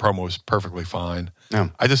thought the promo was perfectly fine. Yeah.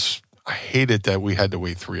 I hated that we had to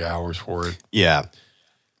wait 3 hours for it. Yeah.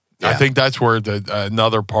 I think that's where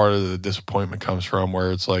another part of the disappointment comes from,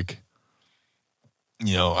 where it's like,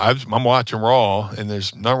 you know, I'm watching Raw, and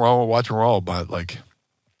there's nothing wrong with watching Raw, but like,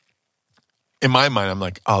 in my mind, I'm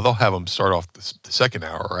like, oh, they'll have them start off the second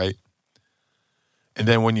hour, right? And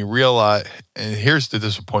then when you realize, and here's the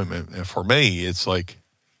disappointment, and for me, it's like,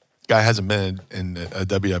 guy hasn't been in a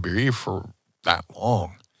WWE for that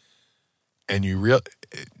long, and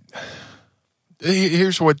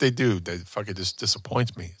here's what they do that fucking just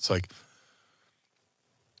disappoints me. It's like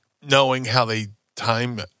knowing how they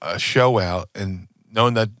time a show out and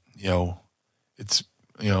knowing that, you know, it's,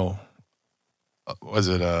 you know, was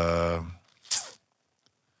it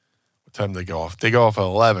what time do they go off? They go off at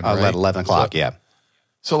 11, right? At 11 o'clock, yeah.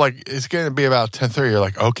 So, like, it's going to be about 10:30. You're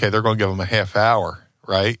like, okay, they're going to give him a half hour,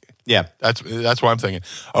 right? Yeah. That's what I'm thinking.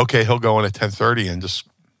 Okay, he'll go in at 10:30 and just,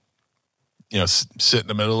 sit in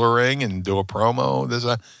the middle of the ring and do a promo.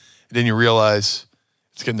 And then you realize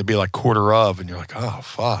it's getting to be like quarter of, and you're like, oh,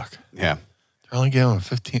 fuck. Yeah. They're only giving him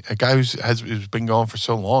 15. A guy who's been going for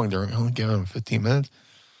so long, they're only giving him 15 minutes.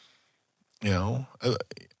 If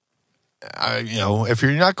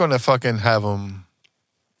you're not going to fucking have him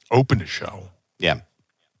open the show, yeah,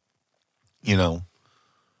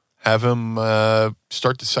 have him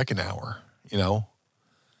start the second hour.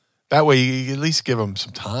 That way you at least give them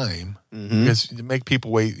some time, because you make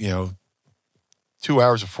people wait. 2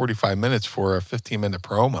 hours or 45 minutes for a 15-minute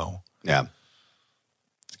promo. Yeah,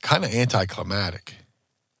 it's kind of anticlimactic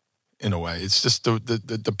in a way. It's just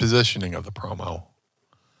the positioning of the promo.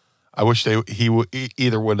 I wish he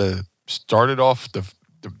either would have started off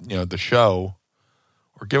the show,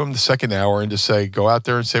 or give him the second hour and just say, go out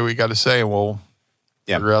there and say what you got to say, and we'll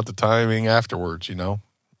figure out the timing afterwards.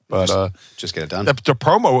 But just get it done. The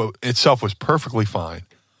promo itself was perfectly fine.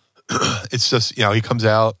 It's just he comes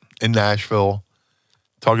out in Nashville,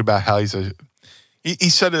 talking about how he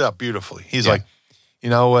set it up beautifully. He's like,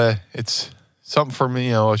 it's something for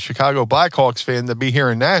me, a Chicago Blackhawks fan to be here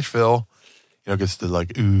in Nashville. Gets to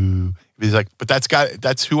like, ooh. He's like, but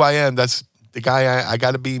that's who I am. That's the guy I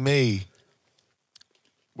got to be me.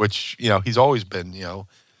 Which, he's always been,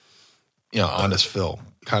 honest Phil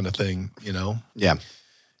kind of thing, Yeah.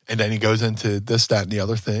 And then he goes into this, that, and the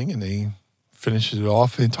other thing, and he finishes it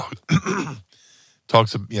off and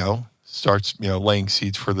talks, starts, laying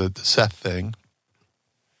seeds for the Seth thing.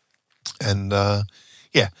 And,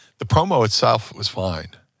 the promo itself was fine.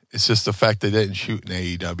 It's just the fact they didn't shoot in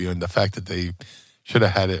AEW, and the fact that they should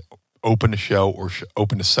have had it open the show or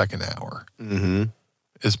open the second hour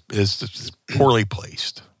is just poorly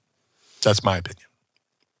placed. That's my opinion.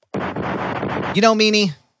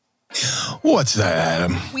 Meanie? What's that,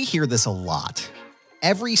 Adam? We hear this a lot.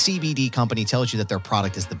 Every CBD company tells you that their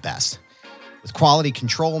product is the best. With quality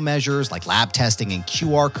control measures like lab testing and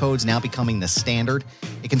QR codes now becoming the standard,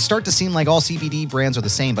 it can start to seem like all CBD brands are the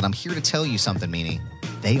same, but I'm here to tell you something, Meanie.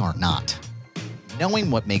 They are not.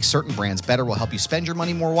 Knowing what makes certain brands better will help you spend your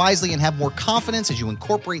money more wisely and have more confidence as you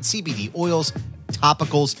incorporate CBD oils,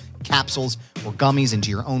 topicals, capsules, or gummies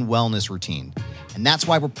into your own wellness routine. And that's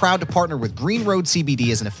why we're proud to partner with Green Road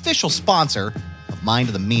CBD as an official sponsor of Mind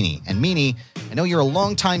of the Meanie. And Meanie, I know you're a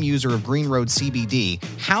longtime user of Green Road CBD.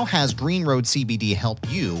 How has Green Road CBD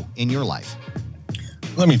helped you in your life?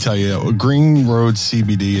 Let me tell you, Green Road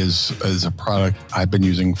CBD is a product I've been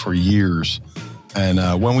using for years.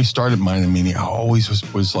 And when we started Mind of the Meanie, I always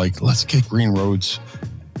was like, let's get Green Roads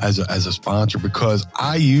as a sponsor, because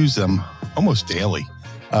I use them almost daily.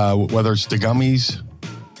 Whether it's the gummies,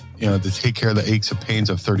 to take care of the aches and pains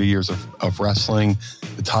of 30 years of wrestling,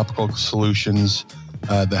 the topical solutions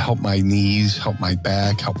that help my knees, help my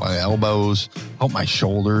back, help my elbows, help my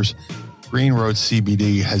shoulders. Green Road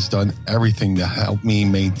CBD has done everything to help me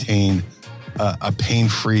maintain a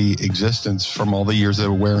pain-free existence from all the years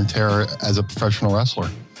of wear and tear as a professional wrestler.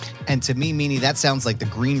 And to me, Meanie, that sounds like the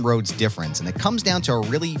Green Road's difference. And it comes down to a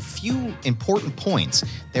really few important points.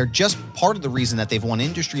 They're just part of the reason that they've won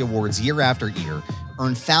industry awards year after year,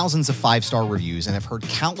 earned thousands of 5-star reviews, and have heard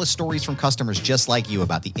countless stories from customers just like you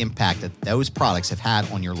about the impact that those products have had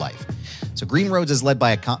on your life. So Green Roads is led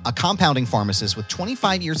by a compounding pharmacist with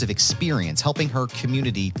 25 years of experience helping her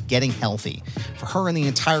community getting healthy. For her and the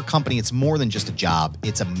entire company, it's more than just a job,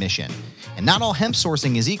 it's a mission. And not all hemp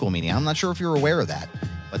sourcing is equal, Meanie. I'm not sure if you're aware of that.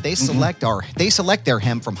 But they select their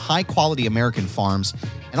hemp from high-quality American farms,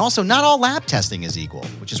 and also not all lab testing is equal,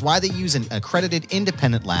 which is why they use an accredited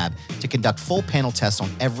independent lab to conduct full panel tests on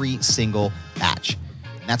every single batch.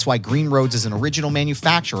 And that's why Green Roads is an original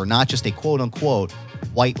manufacturer, not just a quote-unquote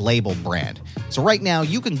white label brand. So right now,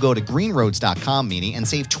 you can go to greenroads.com, Meanie, and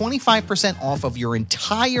save 25% off of your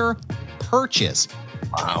entire purchase.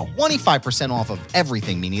 Wow. 25% off of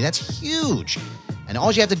everything, Meanie. That's huge. And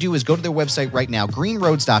all you have to do is go to their website right now,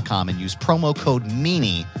 greenroads.com, and use promo code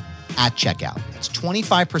MEANIE at checkout. That's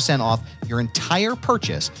 25% off your entire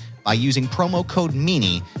purchase by using promo code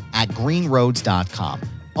MEANIE at greenroads.com.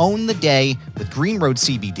 Own the day with Green Road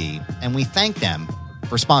CBD, and we thank them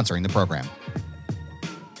for sponsoring the program.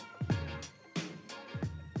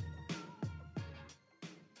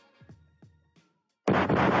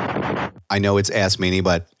 I know it's Ask Meanie,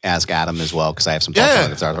 but ask Adam as well, because I have some thoughts on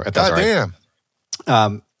it, if that's all right. Damn.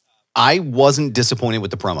 I wasn't disappointed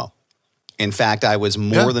with the promo. In fact, I was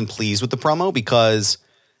more than pleased with the promo, because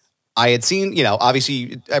I had seen,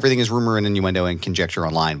 obviously everything is rumor and innuendo and conjecture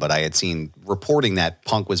online, but I had seen reporting that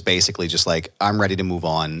Punk was basically just like, I'm ready to move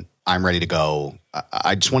on. I'm ready to go.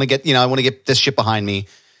 I just want to get, I want to get this shit behind me,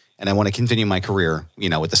 and I want to continue my career,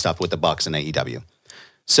 with the stuff with the Bucks and AEW.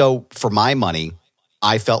 So for my money,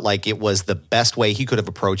 I felt like it was the best way he could have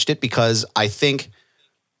approached it, because I think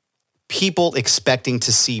people expecting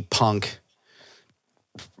to see Punk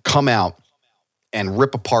come out and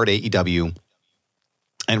rip apart AEW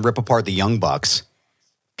and rip apart the Young Bucks,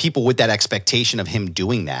 people with that expectation of him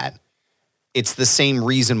doing that, it's the same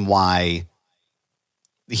reason why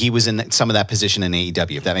he was in some of that position in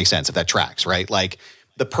AEW, if that makes sense, if that tracks, right? Like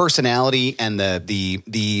the personality and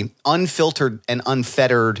the unfiltered and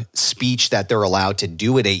unfettered speech that they're allowed to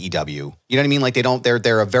do at AEW. You know what I mean? Like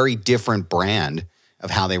they're a very different brand of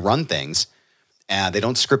how they run things. They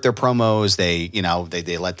don't script their promos. They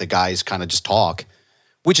let the guys kind of just talk,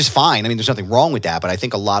 which is fine. I mean, there's nothing wrong with that, but I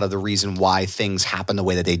think a lot of the reason why things happen the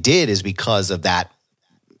way that they did is because of that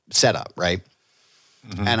setup, right?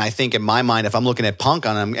 Mm-hmm. And I think in my mind, if I'm looking at Punk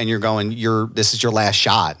on him and you're going, this is your last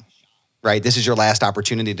shot, right? This is your last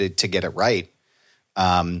opportunity to get it right.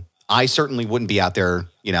 I certainly wouldn't be out there,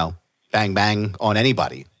 bang, bang on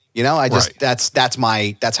anybody. Right.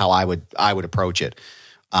 That's how I would approach it.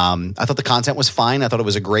 I thought the content was fine. I thought it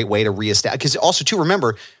was a great way to reestablish, because also too,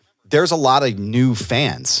 remember, there's a lot of new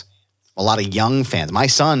fans, a lot of young fans. My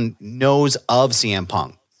son knows of CM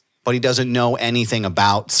Punk, but he doesn't know anything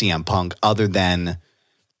about CM Punk other than,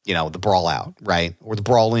 the Brawl Out, right? Or the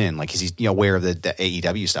Brawl In, like he's aware of the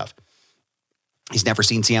AEW stuff. He's never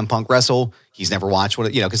seen CM Punk wrestle. He's never watched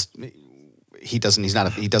because he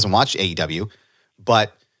doesn't watch AEW,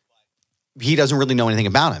 but he doesn't really know anything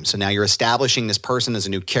about him. So now you're establishing this person as a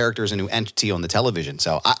new character, as a new entity on the television.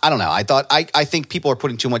 So I don't know. I think people are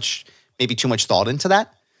putting too much thought into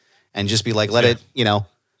that, and just be like, let it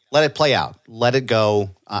play out. Let it go.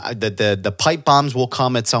 The pipe bombs will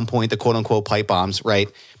come at some point, the quote unquote pipe bombs,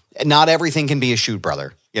 right? Not everything can be a shoot,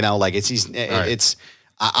 brother. Me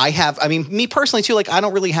personally too, like I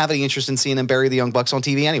don't really have any interest in seeing them bury the Young Bucks on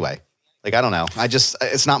TV anyway. Like, I don't know.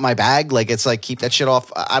 It's not my bag. Like, it's like, keep that shit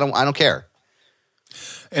off. I don't care.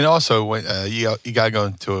 And also, when you got to go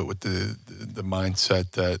into it with the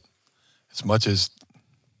mindset that as much as,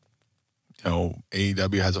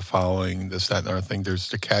 AEW has a following, this, that, and other thing, there's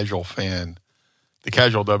the casual fan, the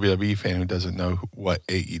casual WWE fan who doesn't know what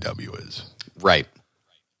AEW is. Right.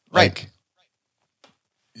 Like,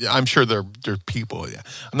 yeah, I'm sure there are people. Yeah.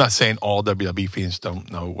 I'm not saying all WWE fans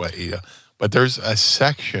don't know what AEW, but there's a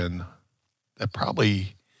section that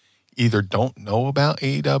probably either don't know about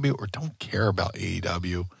AEW or don't care about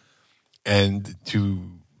AEW, and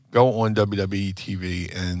to go on WWE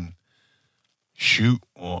TV and shoot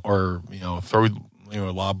or throw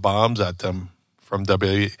lob bombs at them from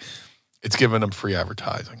WWE, it's giving them free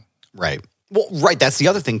advertising. Right. Well, right. That's the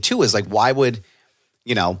other thing too, is like, why would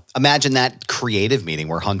imagine that creative meeting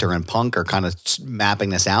where Hunter and Punk are kind of mapping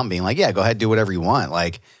this out and being like, yeah, go ahead, do whatever you want.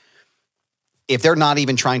 Like, if they're not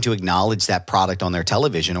even trying to acknowledge that product on their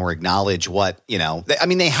television or acknowledge what,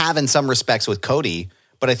 they have in some respects with Cody,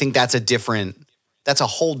 but I think that's a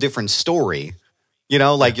whole different story.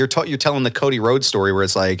 Like you're telling the Cody Rhodes story where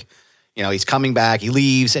it's like, he's coming back, he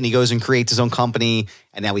leaves and he goes and creates his own company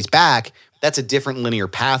and now he's back. That's a different linear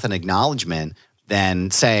path and acknowledgement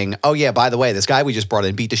than saying, oh yeah, by the way, this guy we just brought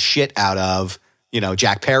in beat the shit out of,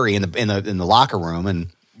 Jack Perry in the locker room. And,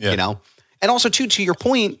 and also too, to your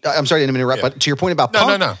point, I'm sorry, I didn't interrupt, but to your point about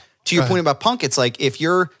Punk, to your point about Punk, it's like, if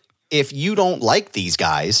you don't like these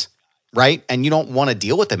guys, right, and you don't want to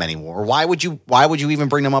deal with them anymore, why would you even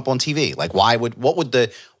bring them up on TV? Like, what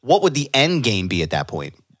would the end game be at that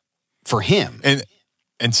point for him?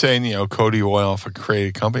 And saying, Cody Royal, if a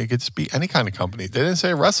created company, it could just be any kind of company. They didn't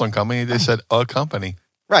say a wrestling company; they said a company.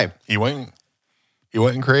 Right. He went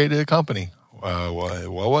and created a company.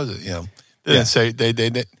 What was it? They didn't say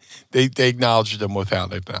they acknowledged them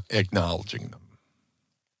without acknowledging them,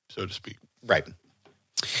 so to speak. Right.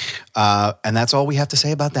 And that's all we have to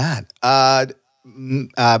say about that.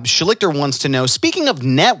 Schlichter wants to know, speaking of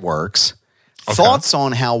networks, thoughts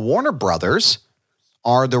on how Warner Brothers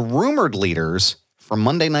are the rumored leaders for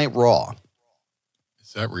Monday Night Raw.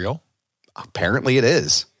 Is that real? Apparently it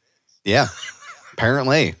is. Yeah.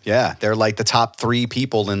 Apparently. Yeah. They're like the top 3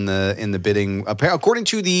 people in the bidding. According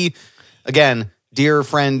to the, again, dear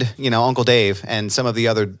friend, Uncle Dave and some of the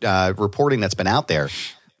other reporting that's been out there,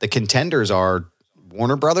 the contenders are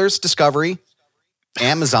Warner Brothers, Discovery,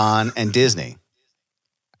 Amazon, and Disney.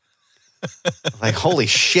 Like, holy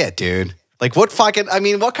shit, dude. Like, what kind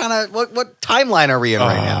of, what timeline are we in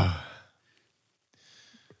right now?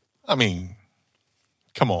 I mean,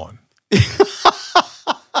 come on.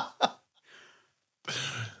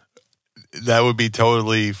 That would be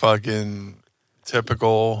totally fucking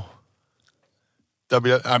typical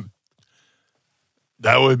that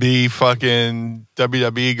would be fucking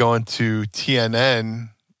WWE going to TNN,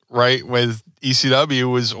 right? When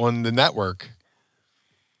ECW was on the network.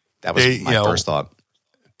 That was my first thought.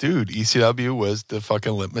 Dude, ECW was the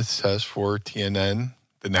fucking litmus test for TNN,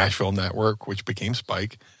 the Nashville network, which became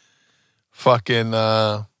Spike. Fucking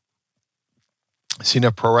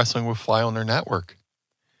CNET Pro Wrestling would fly on their network.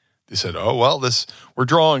 They said, oh, well, we're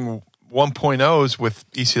drawing 1.0s with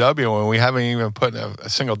ECW and we haven't even put a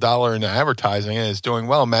single dollar into advertising and it's doing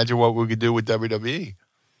well. Imagine what we could do with WWE.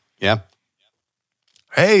 Yeah.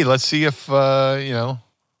 Hey, let's see if,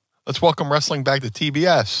 let's welcome wrestling back to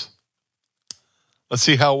TBS. Let's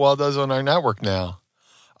see how well it does on our network now.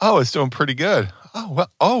 Oh, it's doing pretty good. Oh,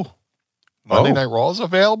 well, Monday Night Raw is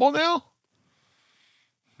available now?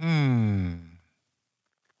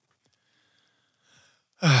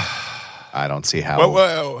 I don't see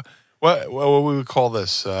how. What we would call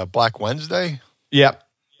this? Black Wednesday? Yep.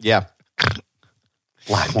 Yeah.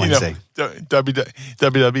 Black Wednesday.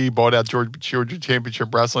 WWE bought out Georgia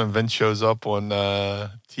Championship Wrestling. Vince shows up on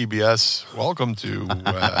TBS. Welcome to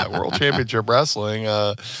World Championship Wrestling.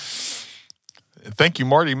 Thank you,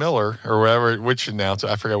 Marty Miller, or whatever. Which announcer?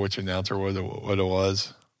 I forgot which announcer what it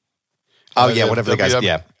was. Oh yeah, whatever the guys.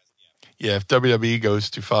 Yeah. Yeah. If WWE goes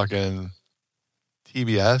to fucking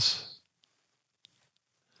TBS.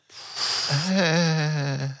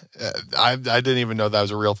 I didn't even know that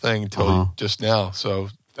was a real thing until just now. So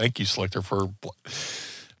thank you, Slichter, for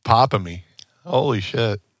popping me. Holy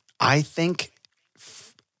shit. I think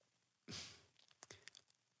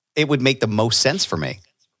it would make the most sense for me.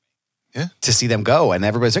 Yeah. To see them go. And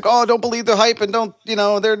everybody's like, oh, don't believe the hype and don't,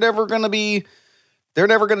 they're never going to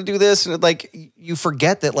do this. And like, you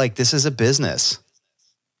forget that like, this is a business.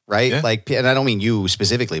 Right? Yeah. Like, and I don't mean you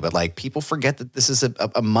specifically, but like people forget that this is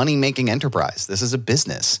a money-making enterprise. This is a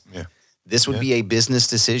business. Yeah. This would be a business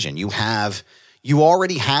decision. You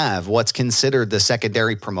already have what's considered the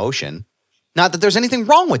secondary promotion. Not that there's anything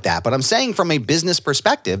wrong with that, but I'm saying from a business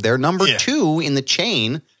perspective, they're number 2 in the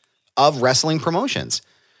chain of wrestling promotions.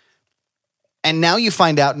 And now you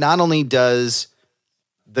find out not only does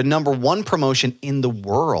the number 1 promotion in the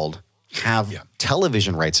world have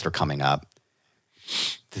television rights that are coming up,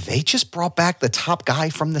 they just brought back the top guy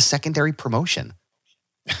from the secondary promotion.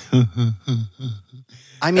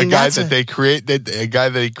 I mean, a guy they created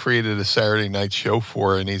a Saturday night show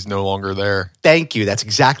for, and he's no longer there. Thank you. That's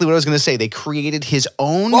exactly what I was going to say. They created his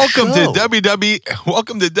own Welcome show. to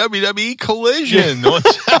WWE Collision on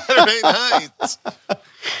Saturday nights.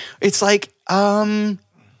 It's like, I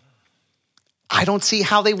don't see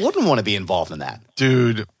how they wouldn't want to be involved in that.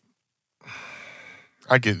 Dude,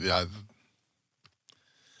 I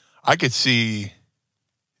could see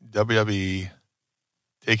WWE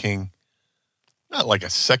taking not like a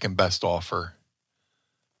second best offer,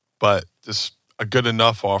 but just a good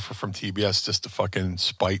enough offer from TBS just to fucking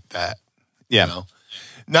spite that. Yeah.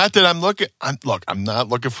 Not that I'm not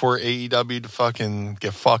looking for AEW to fucking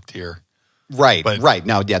get fucked here. Right. Right.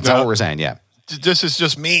 No, yeah, that's not what we're saying. Yeah. This is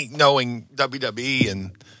just me knowing WWE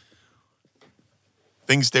and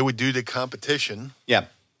things they would do to competition. Yeah.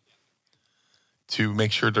 To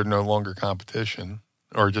make sure they're no longer competition,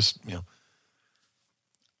 or just,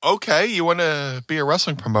 okay, you want to be a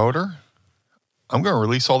wrestling promoter? I'm going to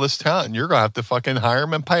release all this talent, and you're going to have to fucking hire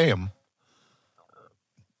them and pay them.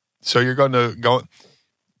 So you're going to go.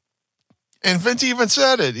 And Vince even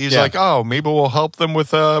said it. He's like, oh, maybe we'll help them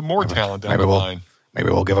with more talent down the line. Maybe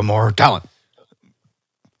we'll give them more talent.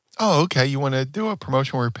 Oh, okay. You want to do a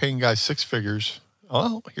promotion where you're paying guys 6 figures?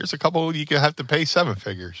 Oh, here's a couple you could have to pay 7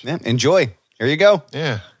 figures. Yeah, enjoy. Here you go.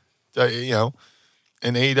 Yeah.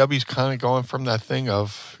 And AEW's kind of going from that thing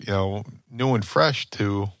of, new and fresh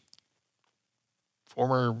to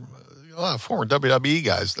former WWE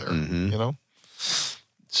guys there,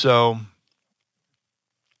 So,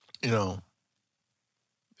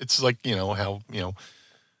 it's like, how,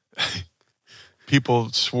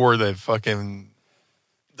 people swore that fucking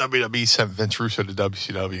WWE sent Vince Russo to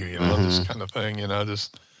WCW, this kind of thing,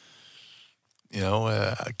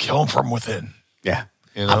 kill him from within. Yeah.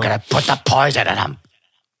 I'm going to put the poison in him.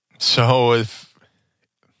 So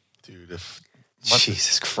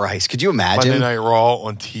Jesus Christ. Could you imagine? Monday Night Raw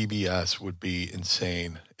on TBS would be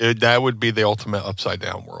insane. That would be the ultimate upside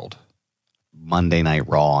down world. Monday Night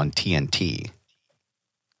Raw on TNT.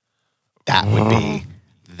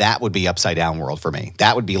 That would be upside down world for me.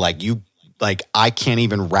 That would be I can't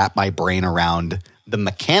even wrap my brain around the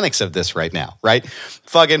mechanics of this right now, right?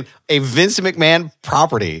 Fucking a Vince McMahon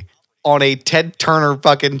property on a Ted Turner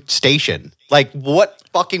fucking station. Like, what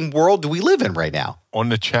fucking world do we live in right now? On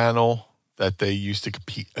the channel that they used to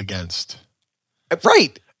compete against.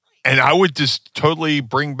 Right. And I would just totally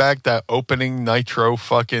bring back that opening Nitro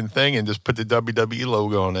fucking thing and just put the WWE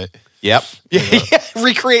logo on it. Yep. Yeah.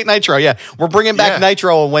 Recreate Nitro. Yeah. We're bringing back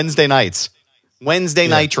Nitro on Wednesday nights. Wednesday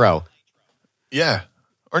Nitro. Yeah.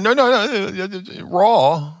 Or no,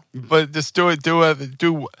 Raw. But just do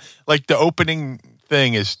like the opening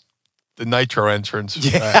thing is the Nitro entrance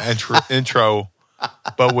intro,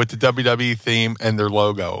 but with the WWE theme and their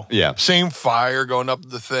logo. Yeah. Same fire going up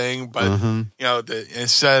the thing, but you know,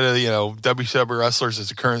 instead of WCW wrestlers, it's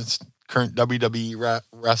the current WWE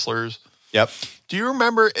wrestlers. Yep. Do you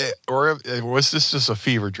remember it, or was this just a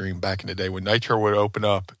fever dream back in the day when Nitro would open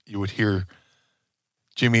up? You would hear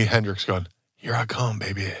Jimi Hendrix going, "Here I come,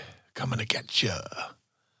 baby, coming to get you,"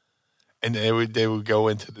 and they would go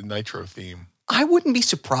into the Nitro theme. I wouldn't be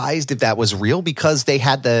surprised if that was real because they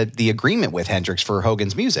had the agreement with Hendrix for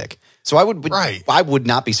Hogan's music. So I would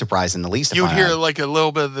not be surprised in the least. You would hear like a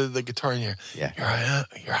little bit of the guitar in here. Yeah.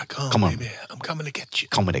 Here I come, baby. I'm coming to get you.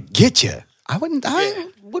 Coming to get you. I wouldn't put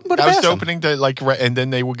it That was past the them. opening to and then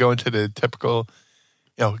they would go into the typical,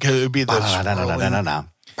 it'd be the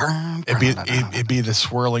it'd be the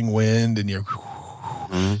swirling wind, and you're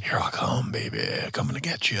here I come, baby, coming to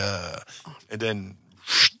get you, and then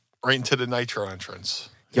right into the Nitro entrance.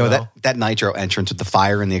 That Nitro entrance with the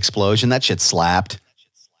fire and the explosion, that shit slapped.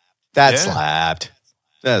 That slapped.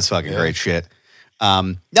 That's fucking great shit.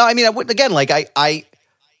 No, I mean, I wouldn't, again, like I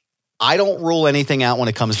don't rule anything out when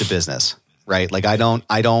it comes to business, right? Like I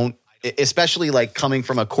don't, especially like coming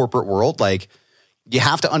from a corporate world, like you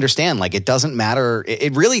have to understand, like it doesn't matter.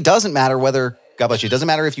 It really doesn't matter whether, God bless you, it doesn't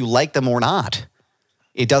matter if you like them or not.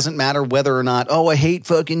 It doesn't matter whether or not, I hate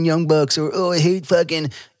fucking Young Bucks or, I hate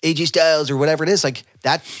fucking AJ Styles or whatever it is. Like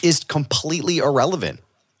that is completely irrelevant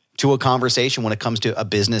to a conversation when it comes to a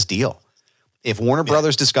business deal. If Warner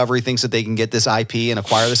Brothers Discovery thinks that they can get this IP and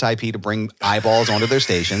acquire this IP to bring eyeballs onto their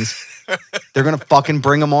stations, they're going to fucking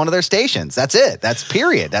bring them onto their stations. That's it. That's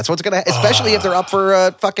period. That's what's going to, especially if they're up for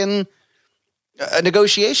a fucking a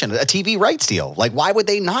negotiation, a TV rights deal. Like, why would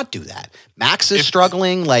they not do that? Max is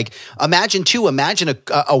struggling. Like, imagine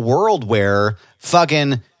a world where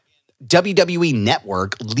fucking WWE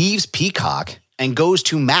Network leaves Peacock and goes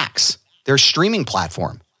to Max, their streaming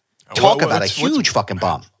platform. Talk about a huge fucking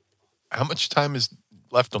bump. How much time is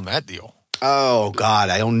left on that deal? Oh God,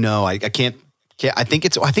 I don't know. I can't. I think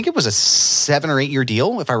it was a 7 or 8 year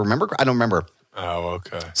deal, if I remember. I don't remember. Oh,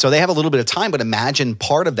 okay. So they have a little bit of time, but imagine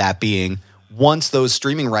part of that being once those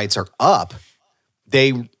streaming rights are up,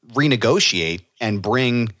 they renegotiate and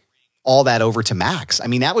bring all that over to Max. I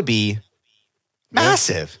mean, that would be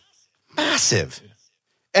massive, massive.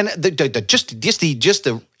 And the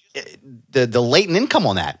latent income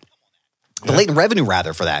on that, the latent revenue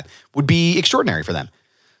rather for that would be extraordinary for them.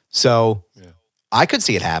 So I could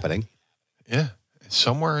see it happening. Yeah.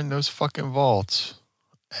 Somewhere in those fucking vaults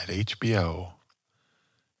at HBO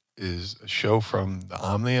is a show from the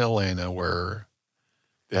Omni Atlanta where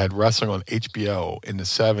they had wrestling on HBO in the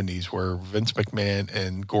 70s where Vince McMahon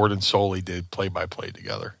and Gordon Soley did play-by-play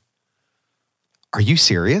together. Are you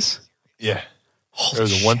serious? Yeah. It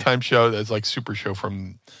was a one-time show that's like Super Show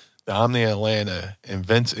from the Omni Atlanta, and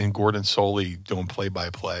Vince and Gordon Soley doing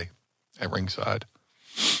play-by-play at ringside.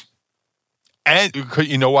 And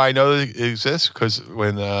you know why I know it exists? Because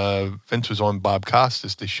when Vince was on Bob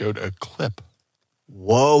Costas, they showed a clip.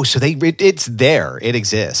 Whoa! So it's there. It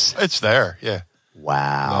exists. It's there. Yeah.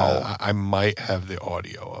 Wow. I might have the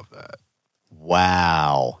audio of that.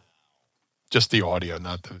 Wow. Just the audio,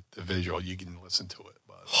 not the visual. You can listen to it.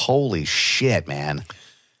 But. Holy shit, man.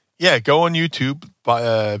 Yeah, go on YouTube,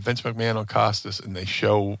 by Vince McMahon on Costas, and they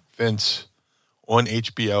show Vince on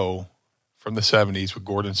HBO from the 70s with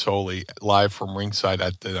Gordon Soley live from ringside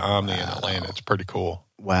at the Omni in Atlanta. It's pretty cool.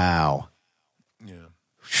 Wow. Yeah.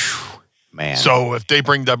 Whew, man. So if they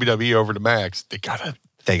bring WWE over to Max, they gotta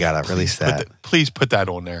release that. Please put that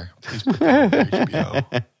on there. Please put that on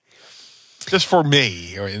HBO. Just for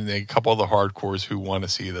me and a couple of the hardcores who want to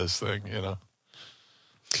see this thing,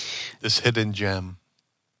 this hidden gem.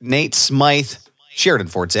 Nate Smythe, Sheridan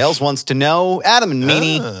Ford Sales, wants to know, Adam and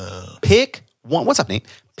Meanie, pick one. What's up, Nate?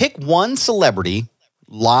 Pick one celebrity,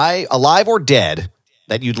 alive or dead,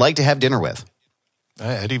 that you'd like to have dinner with.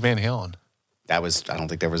 Eddie Van Halen. I don't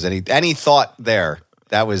think there was any thought there.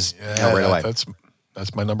 That was right away.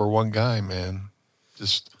 That's my number one guy, man.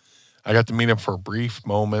 I got to meet him for a brief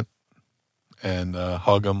moment and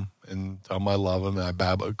hug him and tell him I love him. And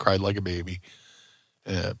I cried like a baby.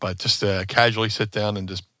 But just to casually sit down and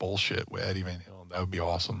just bullshit with Eddie Van Halen, that would be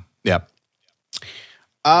awesome. Yeah.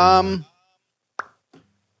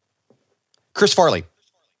 Chris Farley.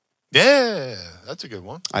 Yeah, that's a good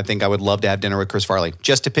one. I think I would love to have dinner with Chris Farley.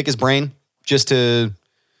 Just to pick his brain, just to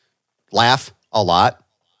laugh a lot.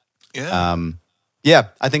 Yeah. Yeah,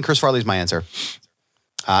 I think Chris Farley's my answer.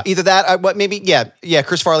 Either that,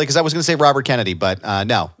 Chris Farley, because I was going to say Robert Kennedy, but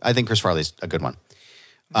no, I think Chris Farley's a good one.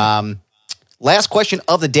 Last question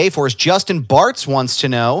of the day for us. Justin Bartz wants to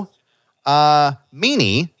know,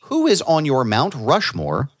 Meanie, who is on your Mount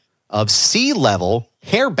Rushmore of C-level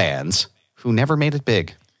hair bands who never made it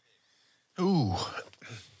big? Ooh.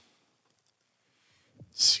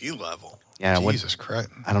 C-level. Yeah, Jesus Christ.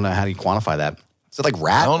 I don't know. How do you quantify that? Is it like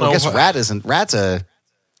Rat? I don't know. I guess Rat isn't. Rat's a...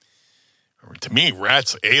 To me,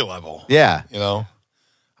 Rat's A-level. Yeah. You know?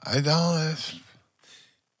 I don't...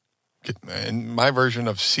 And my version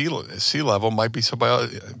of C-level might be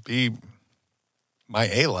be my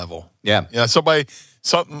A-level. Yeah. Yeah, somebody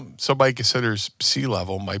considers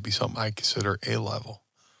C-level might be something I consider A-level.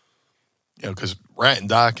 You know, because Rat and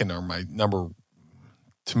Dokken are my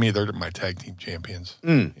to me, they're my tag team champions.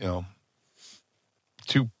 You know,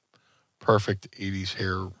 two perfect 80s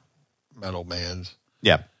hair metal bands.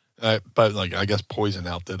 Yeah. But, like, I guess Poison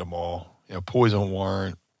outdid them all. You know, Poison,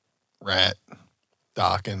 Warrant, Rat,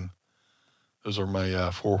 Dokken. Those are my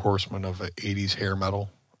four horsemen of 80s hair metal.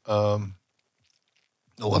 I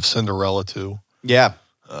love Cinderella, too. Yeah.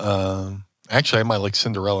 Actually, I might like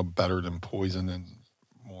Cinderella better than Poison and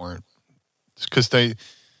Warrant. Because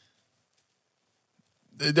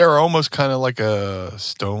they're almost kind of like a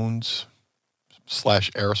Stones /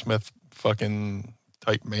 Aerosmith fucking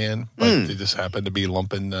type band, but they just happen to be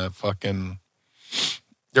lumping the fucking...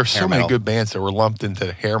 There's so many good bands that were lumped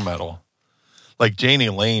into hair metal. Like Janie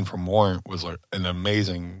Lane from Warrant was an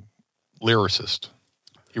amazing lyricist.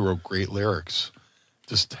 He wrote great lyrics.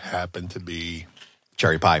 Just happened to be...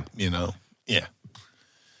 Cherry Pie. You know? Yeah.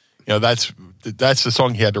 You know, that's the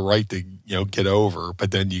song he had to write to, you know, get over.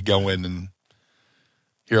 But then you go in and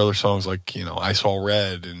hear other songs like, you know, I Saw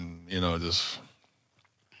Red and, you know, just,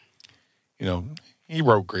 you know, he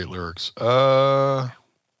wrote great lyrics. I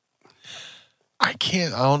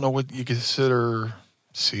don't know what you consider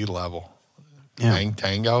C-level. Yeah. Bang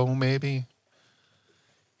Tango, maybe?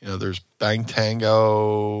 You know, there's Bang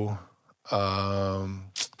Tango.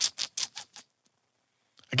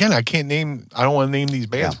 Again, I don't want to name these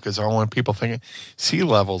bands because I don't want people thinking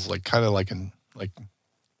C-level's like kind of like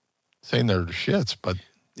saying they're the shits, but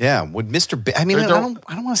yeah, would Mr. I mean, I don't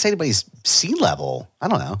want to say anybody's C-level. I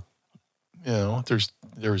don't know. You know, there's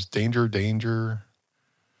Danger.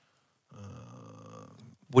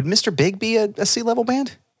 Would Mr. Big be a C-level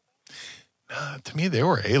band? To me, they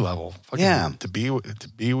were A-level. Fucking, yeah. To be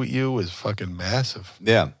with you is fucking massive.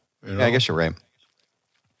 Yeah. You know? Yeah, I guess you're right.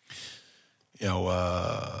 You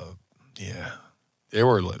know, yeah, they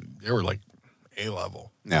were like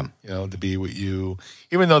A-level. Yeah. You know, To Be With You,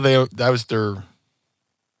 even though they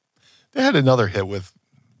had another hit with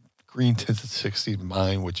Green Tinted 60s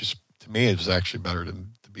Mind, which is, to me, it was actually better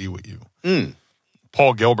than To Be With You.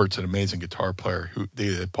 Paul Gilbert's an amazing guitar player.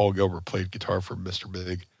 Paul Gilbert played guitar for Mr.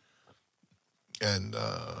 Big. And,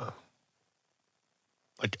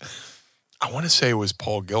 like, I want to say it was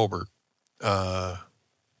Paul Gilbert, getting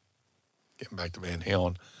back to Van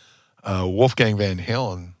Halen, Wolfgang Van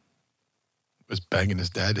Halen was begging his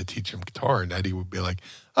dad to teach him guitar, and Eddie would be like,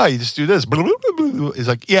 "Oh, you just do this." He's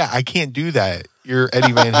like, "Yeah, I can't do that. You're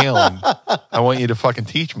Eddie Van Halen. I want you to fucking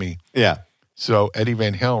teach me." Yeah. So Eddie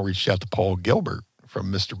Van Halen reached out to Paul Gilbert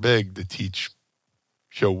from Mr. Big to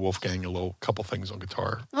show Wolfgang a couple things on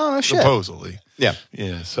guitar. Oh, shit. Supposedly. Yeah.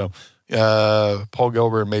 Yeah. So Paul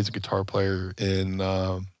Gilbert, amazing guitar player in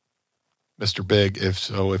Mr. Big.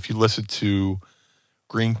 If you listen to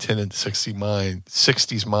Green Tinted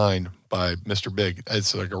 60s Mind by Mr. Big,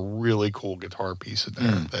 it's like a really cool guitar piece in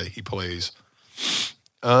there that he plays.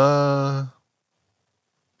 But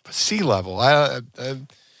C-level,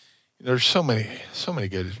 there's so many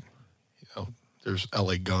good. You know, there's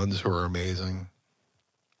LA Guns who are amazing.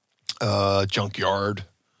 Junkyard.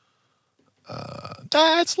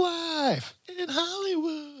 That's life in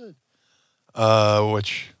Hollywood.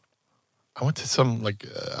 Which I went to some, like,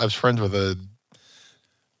 I was friends with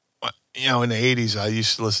in the 80s, I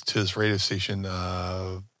used to listen to this radio station,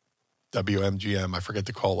 WMGM, I forget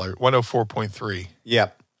the call, like 104.3.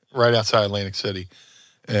 Yep. Right outside Atlantic City.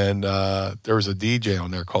 And there was a DJ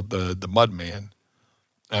on there called the Mudman.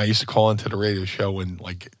 And I used to call into the radio show and,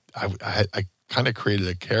 like, I kind of created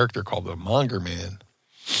a character called the Monger Man.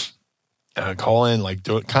 And I call in, like,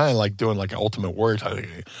 doing like an Ultimate Warrior type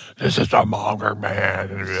thing. This is the Monger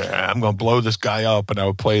Man. I'm going to blow this guy up. And I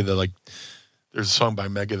would play the there's a song by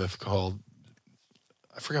Megadeth called,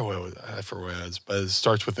 I forget what it was, but it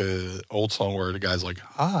starts with an old song where the guy's like,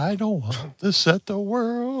 I don't want to set the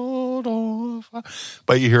world on fire.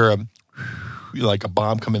 But you hear like a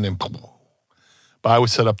bomb coming in. But I would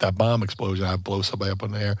set up that bomb explosion. I'd blow somebody up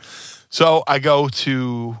in the air. So I go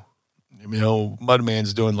to,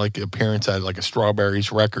 Mudman's doing like an appearance at like a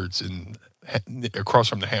Strawberries Records across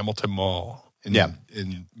from the Hamilton Mall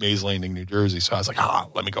in Mays Landing, New Jersey. So I was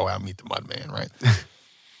like, let me go out and meet the Mudman, right?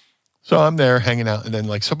 So I'm there hanging out, and then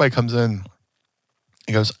like somebody comes in.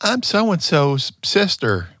 He goes, "I'm so and so's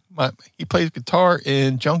sister. He plays guitar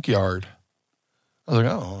in Junkyard." I was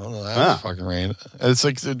like, "Oh, that's fucking random." And it's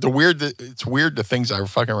like It's weird the things I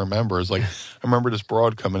fucking remember. Is like I remember this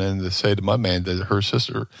broad coming in to say to Mudman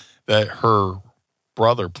that her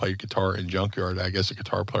brother played guitar in Junkyard. I guess the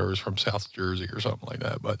guitar player was from South Jersey or something like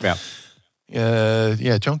that. But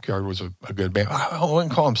Junkyard was a good band. I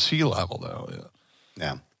wouldn't call them Sea Level though.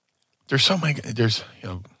 Yeah. There's so many. There's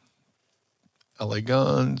LA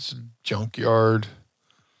Guns, Junkyard,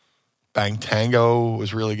 Bang Tango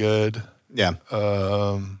was really good. Yeah.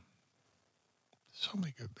 So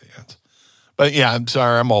many good bands. But yeah, I'm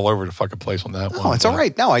sorry, I'm all over the fucking place on that one. Oh, it's all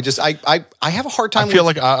right. No, I have a hard time. I feel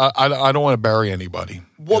like I don't want to bury anybody.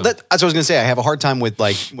 Well, that's what I was going to say. I have a hard time with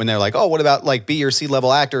like when they're like, oh, what about like B or C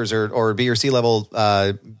level actors or B or C level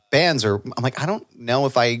bands? Or I'm like, I don't know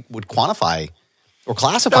if I would quantify or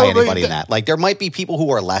classify anybody in that. Like, there might be people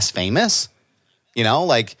who are less famous,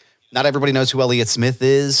 like not everybody knows who Elliott Smith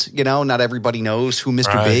is, not everybody knows who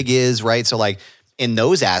Mr. Big is, right? So, like, in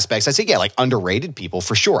those aspects, I say, like underrated people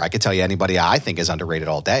for sure. I could tell you anybody I think is underrated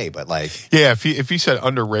all day, but like. Yeah, if you said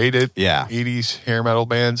underrated, 80s hair metal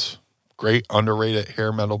bands, great underrated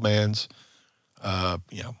hair metal bands, LA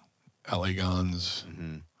Guns,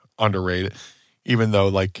 underrated. Even though,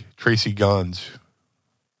 like, Tracy Guns,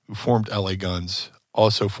 who formed LA Guns,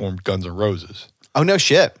 also formed Guns N' Roses. Oh, no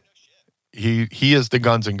shit. He is the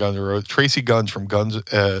Guns and Guns N' Roses. Tracy Guns from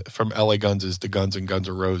LA Guns is the Guns and Guns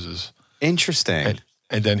N' Roses. Interesting.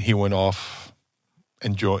 And then he went off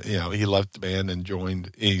and joined, he left the band and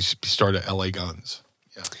he started LA Guns.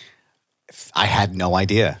 Yeah. I had no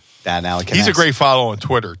idea that now it connects. He's a great follow on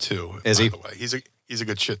Twitter too. Is he? By the way. He's a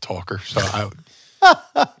good shit talker. So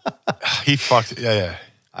he fucked. Yeah.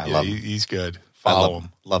 He's good. Follow him.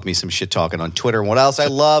 Love me some shit talking on Twitter. And what else I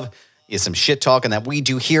love is some shit talking that we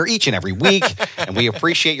do here each and every week. And we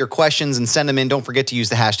appreciate your questions and send them in. Don't forget to use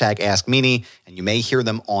the hashtag AskMeanie, and you may hear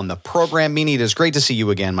them on the program. Meanie, it is great to see you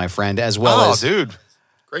again, my friend, as well as... dude.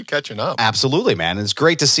 Great catching up. Absolutely, man. And it's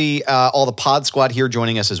great to see all the pod squad here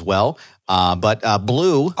joining us as well. But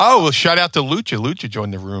Blue... Oh, well, shout out to Lucha. Lucha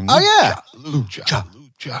joined the room. Oh, yeah. Lucha.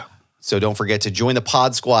 So don't forget to join the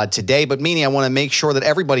pod squad today. But Meanie, I want to make sure that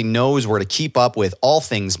everybody knows where to keep up with all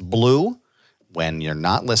things Blue when you're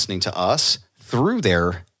not listening to us through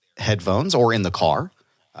their headphones or in the car.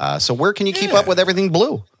 So where can you keep up with everything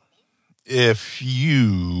Blue? If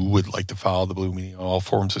you would like to follow the Blue Meanie on all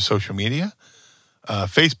forms of social media,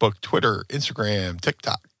 Facebook, Twitter, Instagram,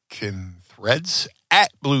 TikTok, and Threads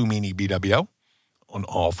at Blue Meanie BWO on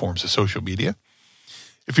all forms of social media.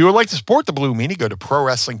 If you would like to support the Blue Meanie, go to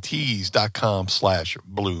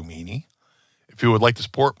ProWrestlingTees.com/Blue Meanie. If you would like to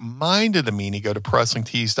support Mind of the Meanie, go to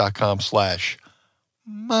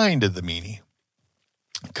ProWrestlingTees.com/Mind of the Meanie.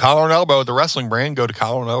 Collar and Elbow, the wrestling brand, go to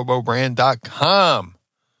collarandelbowbrand.com.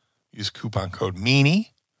 Use coupon code Meanie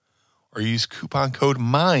or use coupon code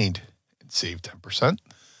MIND and save 10%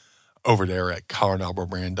 over there at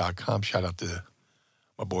collarandelbowbrand.com. Shout out to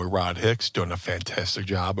my boy Rod Hicks, doing a fantastic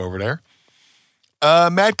job over there.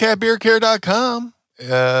 MadCatBeardCare.com.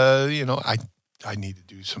 I need to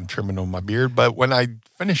do some trimming on my beard, but when I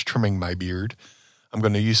finish trimming my beard, I'm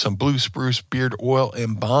going to use some Blue Spruce Beard Oil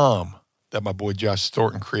and Balm that my boy Josh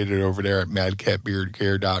Thornton created over there at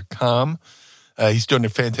MadCatBeardCare.com. He's doing a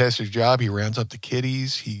fantastic job. He rounds up the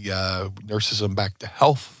kitties. He nurses them back to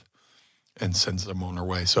health and sends them on their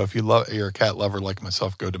way. So if you're a cat lover like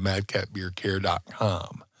myself, go to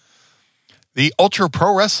MadCatBeardCare.com. The Ultra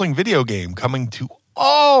Pro Wrestling video game coming to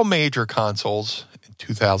all major consoles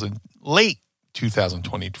in late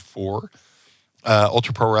 2024.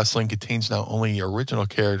 Ultra Pro Wrestling contains not only original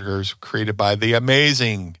characters created by the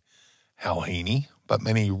amazing Hal Haney, but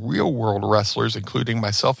many real-world wrestlers, including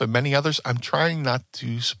myself and many others, I'm trying not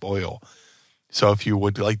to spoil. So if you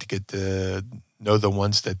would like to get to know the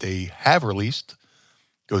ones that they have released,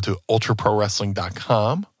 go to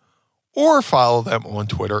ultraprowrestling.com or follow them on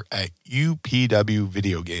Twitter at UPW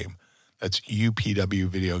Video Game. That's UPW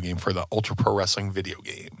Video Game for the Ultra Pro Wrestling video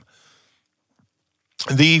game.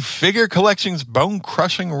 The Figure Collections Bone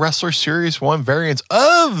Crushing Wrestler Series 1 variants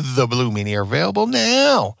of the Blue Meanie are available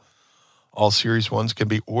now. All Series 1s can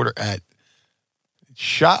be ordered at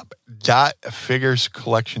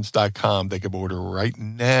shop.figurescollections.com. They can order right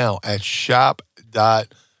now at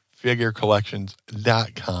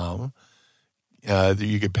shop.figurecollections.com.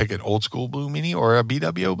 You can pick an old school Blue Meanie or a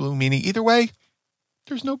BWO Blue Meanie. Either way,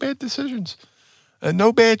 there's no bad decisions.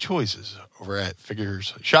 No bad choices over at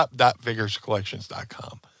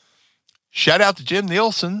shop.figurescollections.com. Shout out to Jim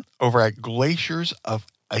Nielsen over at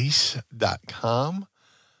glaciersofice.com.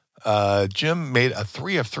 Jim made a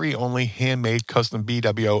 3 of 3 only handmade custom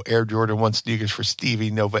BWO Air Jordan 1 sneakers for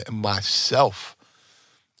Stevie, Nova, and myself.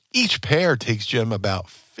 Each pair takes Jim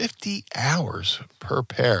about 50 hours per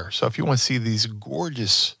pair. So if you want to see these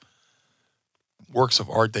gorgeous works of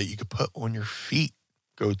art that you could put on your feet,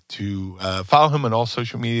 go to follow him on all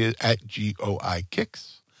social media at GOI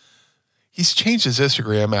Kicks. He's changed his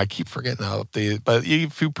Instagram, and I keep forgetting how to update it. But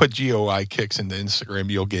if you put GOI Kicks into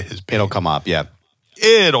Instagram, you'll get his page. It'll come up, yeah.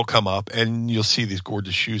 It'll come up, and you'll see these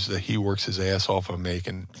gorgeous shoes that he works his ass off of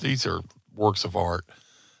making. These are works of art.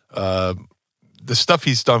 The stuff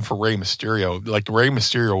he's done for Rey Mysterio, like Rey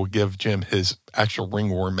Mysterio will give Jim his actual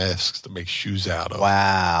ring-worn masks to make shoes out of.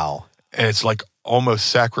 Wow. And it's like almost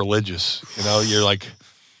sacrilegious. You know, you're like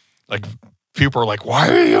people are like, why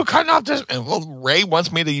are you cutting off this? And well, Ray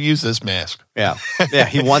wants me to use this mask. Yeah. Yeah,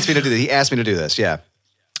 he wants me to do this. He asked me to do this, yeah.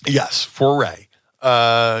 Yes, for Ray.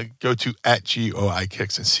 Go to at GOI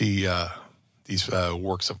Kicks and see these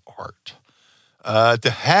works of art. To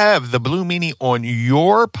have the Blue Meanie on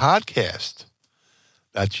your podcast,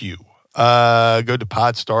 that's you. Go to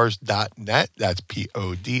podstars.net. That's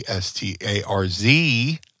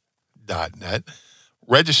PODSTARZ.net.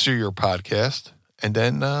 Register your podcast and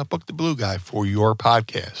then book the Blue Guy for your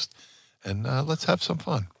podcast. And let's have some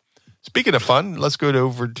fun. Speaking of fun, let's go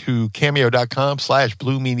over to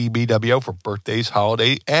cameo.com/BlueMeanieBWO for birthdays,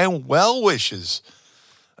 holiday, and well wishes.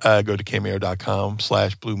 Go to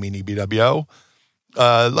cameo.com/BlueMeanieBWO.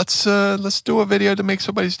 Let's do a video to make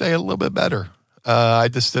somebody's day a little bit better. I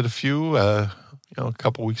just did a few, a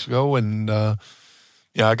couple weeks ago, and I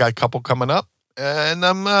got a couple coming up, and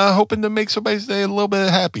I'm hoping to make somebody's day a little bit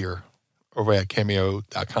happier over at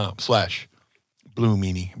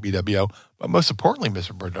cameo.com/BlueMeanieBWO. But most importantly,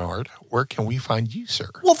 Mr. Bernard, where can we find you, sir?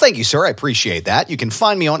 Well, thank you, sir. I appreciate that. You can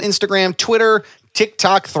find me on Instagram, Twitter,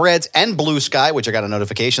 TikTok, Threads, and Blue Sky, which I got a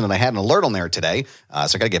notification that I had an alert on there today.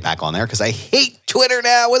 So I got to get back on there because I hate Twitter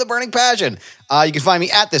now with a burning passion. You can find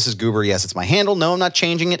me at This Is Goober. Yes, it's my handle. No, I'm not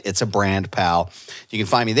changing it. It's a brand, pal. You can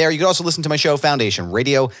find me there. You can also listen to my show, Foundation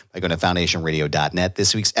Radio, by going to foundationradio.net.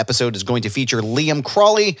 This week's episode is going to feature Liam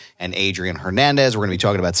Crawley and Adrian Hernandez. We're going to be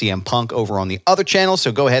talking about CM Punk over on the other channel,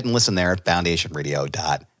 so go ahead and listen there at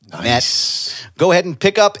foundationradio.net. Nice. Go ahead and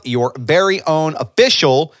pick up your very own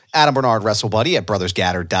official Adam Bernard Wrestle Buddy at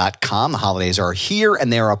brothersgatter.com. The holidays are here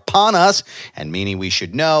and they're upon us, and meaning we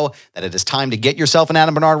should know that it is time to get yourself an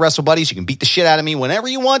Adam Bernard Wrestle Buddy so you can beat the shit out of me whenever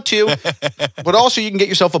you want to. But also you can get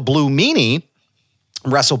yourself a Blue Meanie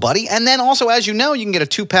Wrestle Buddy. And then also, as you know, you can get a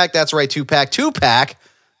 2-pack. That's right, 2-pack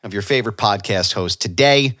of your favorite podcast host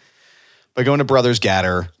today by going to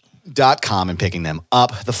brothersgatter.com and picking them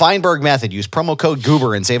up. The Feinberg Method. Use promo code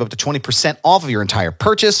Goober and save up to 20% off of your entire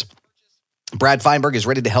purchase. Brad Feinberg is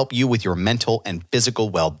ready to help you with your mental and physical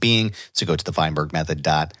well-being. So go to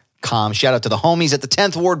thefeinbergmethod.com. Shout out to the homies at the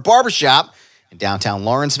 10th Ward Barbershop in downtown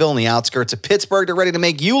Lawrenceville in the outskirts of Pittsburgh. They're ready to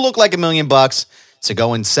make you look like $1 million. So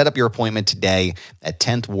go and set up your appointment today at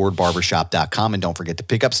 10thwardbarbershop.com. And don't forget to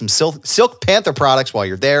pick up some Silk Panther products while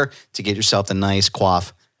you're there to get yourself the nice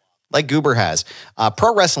coif like Goober has.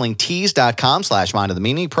 ProWrestlingTees.com/Mind of the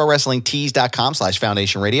Meanie.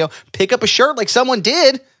 ProWrestlingTees.com/Foundation Radio. Pick up a shirt like someone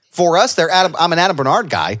did for us. I'm an Adam Bernard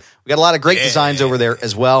guy. We got a lot of great designs over there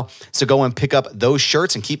as well. So go and pick up those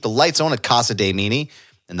shirts and keep the lights on at Casa de Meanie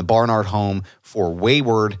and the Barnard home for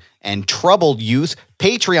wayward and troubled youth.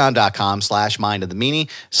 Patreon.com/Mind of the Meanie.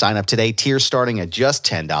 Sign up today. Tiers starting at just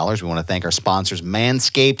 $10. We want to thank our sponsors,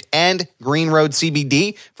 Manscaped and Green Road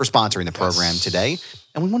CBD, for sponsoring the program today.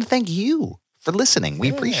 And we want to thank you for listening. We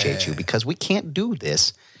appreciate you because we can't do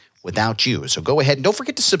this without you. So go ahead and don't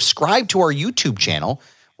forget to subscribe to our YouTube channel.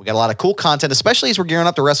 We got a lot of cool content, especially as we're gearing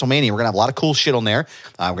up to WrestleMania. We're going to have a lot of cool shit on there.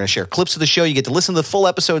 We're going to share clips of the show. You get to listen to the full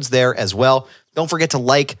episodes there as well. Don't forget to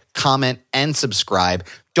like, comment, and subscribe.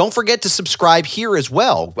 Don't forget to subscribe here as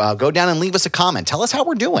well. Go down and leave us a comment. Tell us how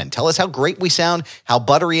we're doing. Tell us how great we sound, how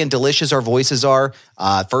buttery and delicious our voices are.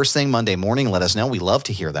 First thing Monday morning, let us know. We love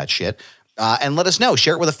to hear that shit. and let us know.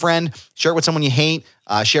 Share it with a friend. Share it with someone you hate.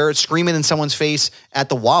 Share it, scream it in someone's face at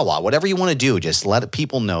the Wawa. Whatever you want to do, just let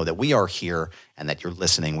people know that we are here and that you're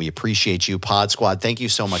listening. We appreciate you, Pod Squad. Thank you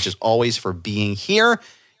so much, as always, for being here.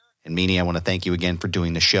 And Meanie, I want to thank you again for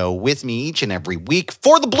doing the show with me each and every week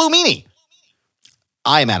for the Blue Meanie.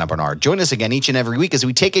 I am Adam Barnard. Join us again each and every week as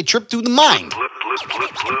we take a trip through the mind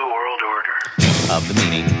Blue World Order of the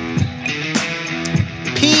Meanie.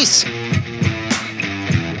 Peace.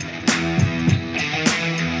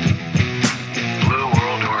 Blue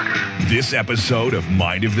World Order. This episode of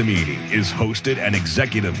Mind of the Meanie is hosted and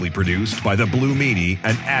executively produced by the Blue Meanie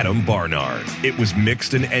and Adam Barnard. It was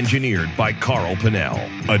mixed and engineered by Carl Pinnell.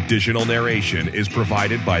 Additional narration is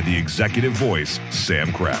provided by the executive voice,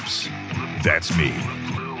 Sam Krebs. That's me.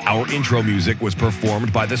 Our intro music was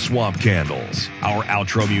performed by the Swamp Candles. Our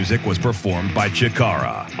outro music was performed by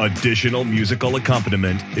Chikara. Additional musical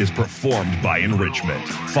accompaniment is performed by Enrichment.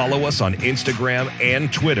 Follow us on Instagram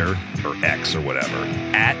and Twitter, or X or whatever,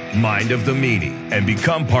 at Mind of the Meanie, and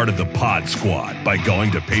become part of the Pod Squad by going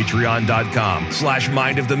to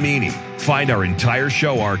patreon.com/Mind of the Meanie. Find our entire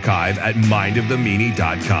show archive at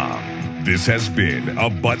mindofthemeanie.com. This has been a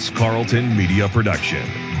Butts Carlton media production.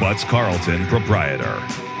 Butts Carlton, proprietor.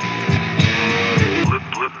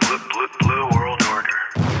 Blue World Order.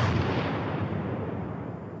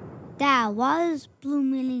 That was Blue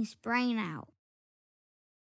Meanie's brain out.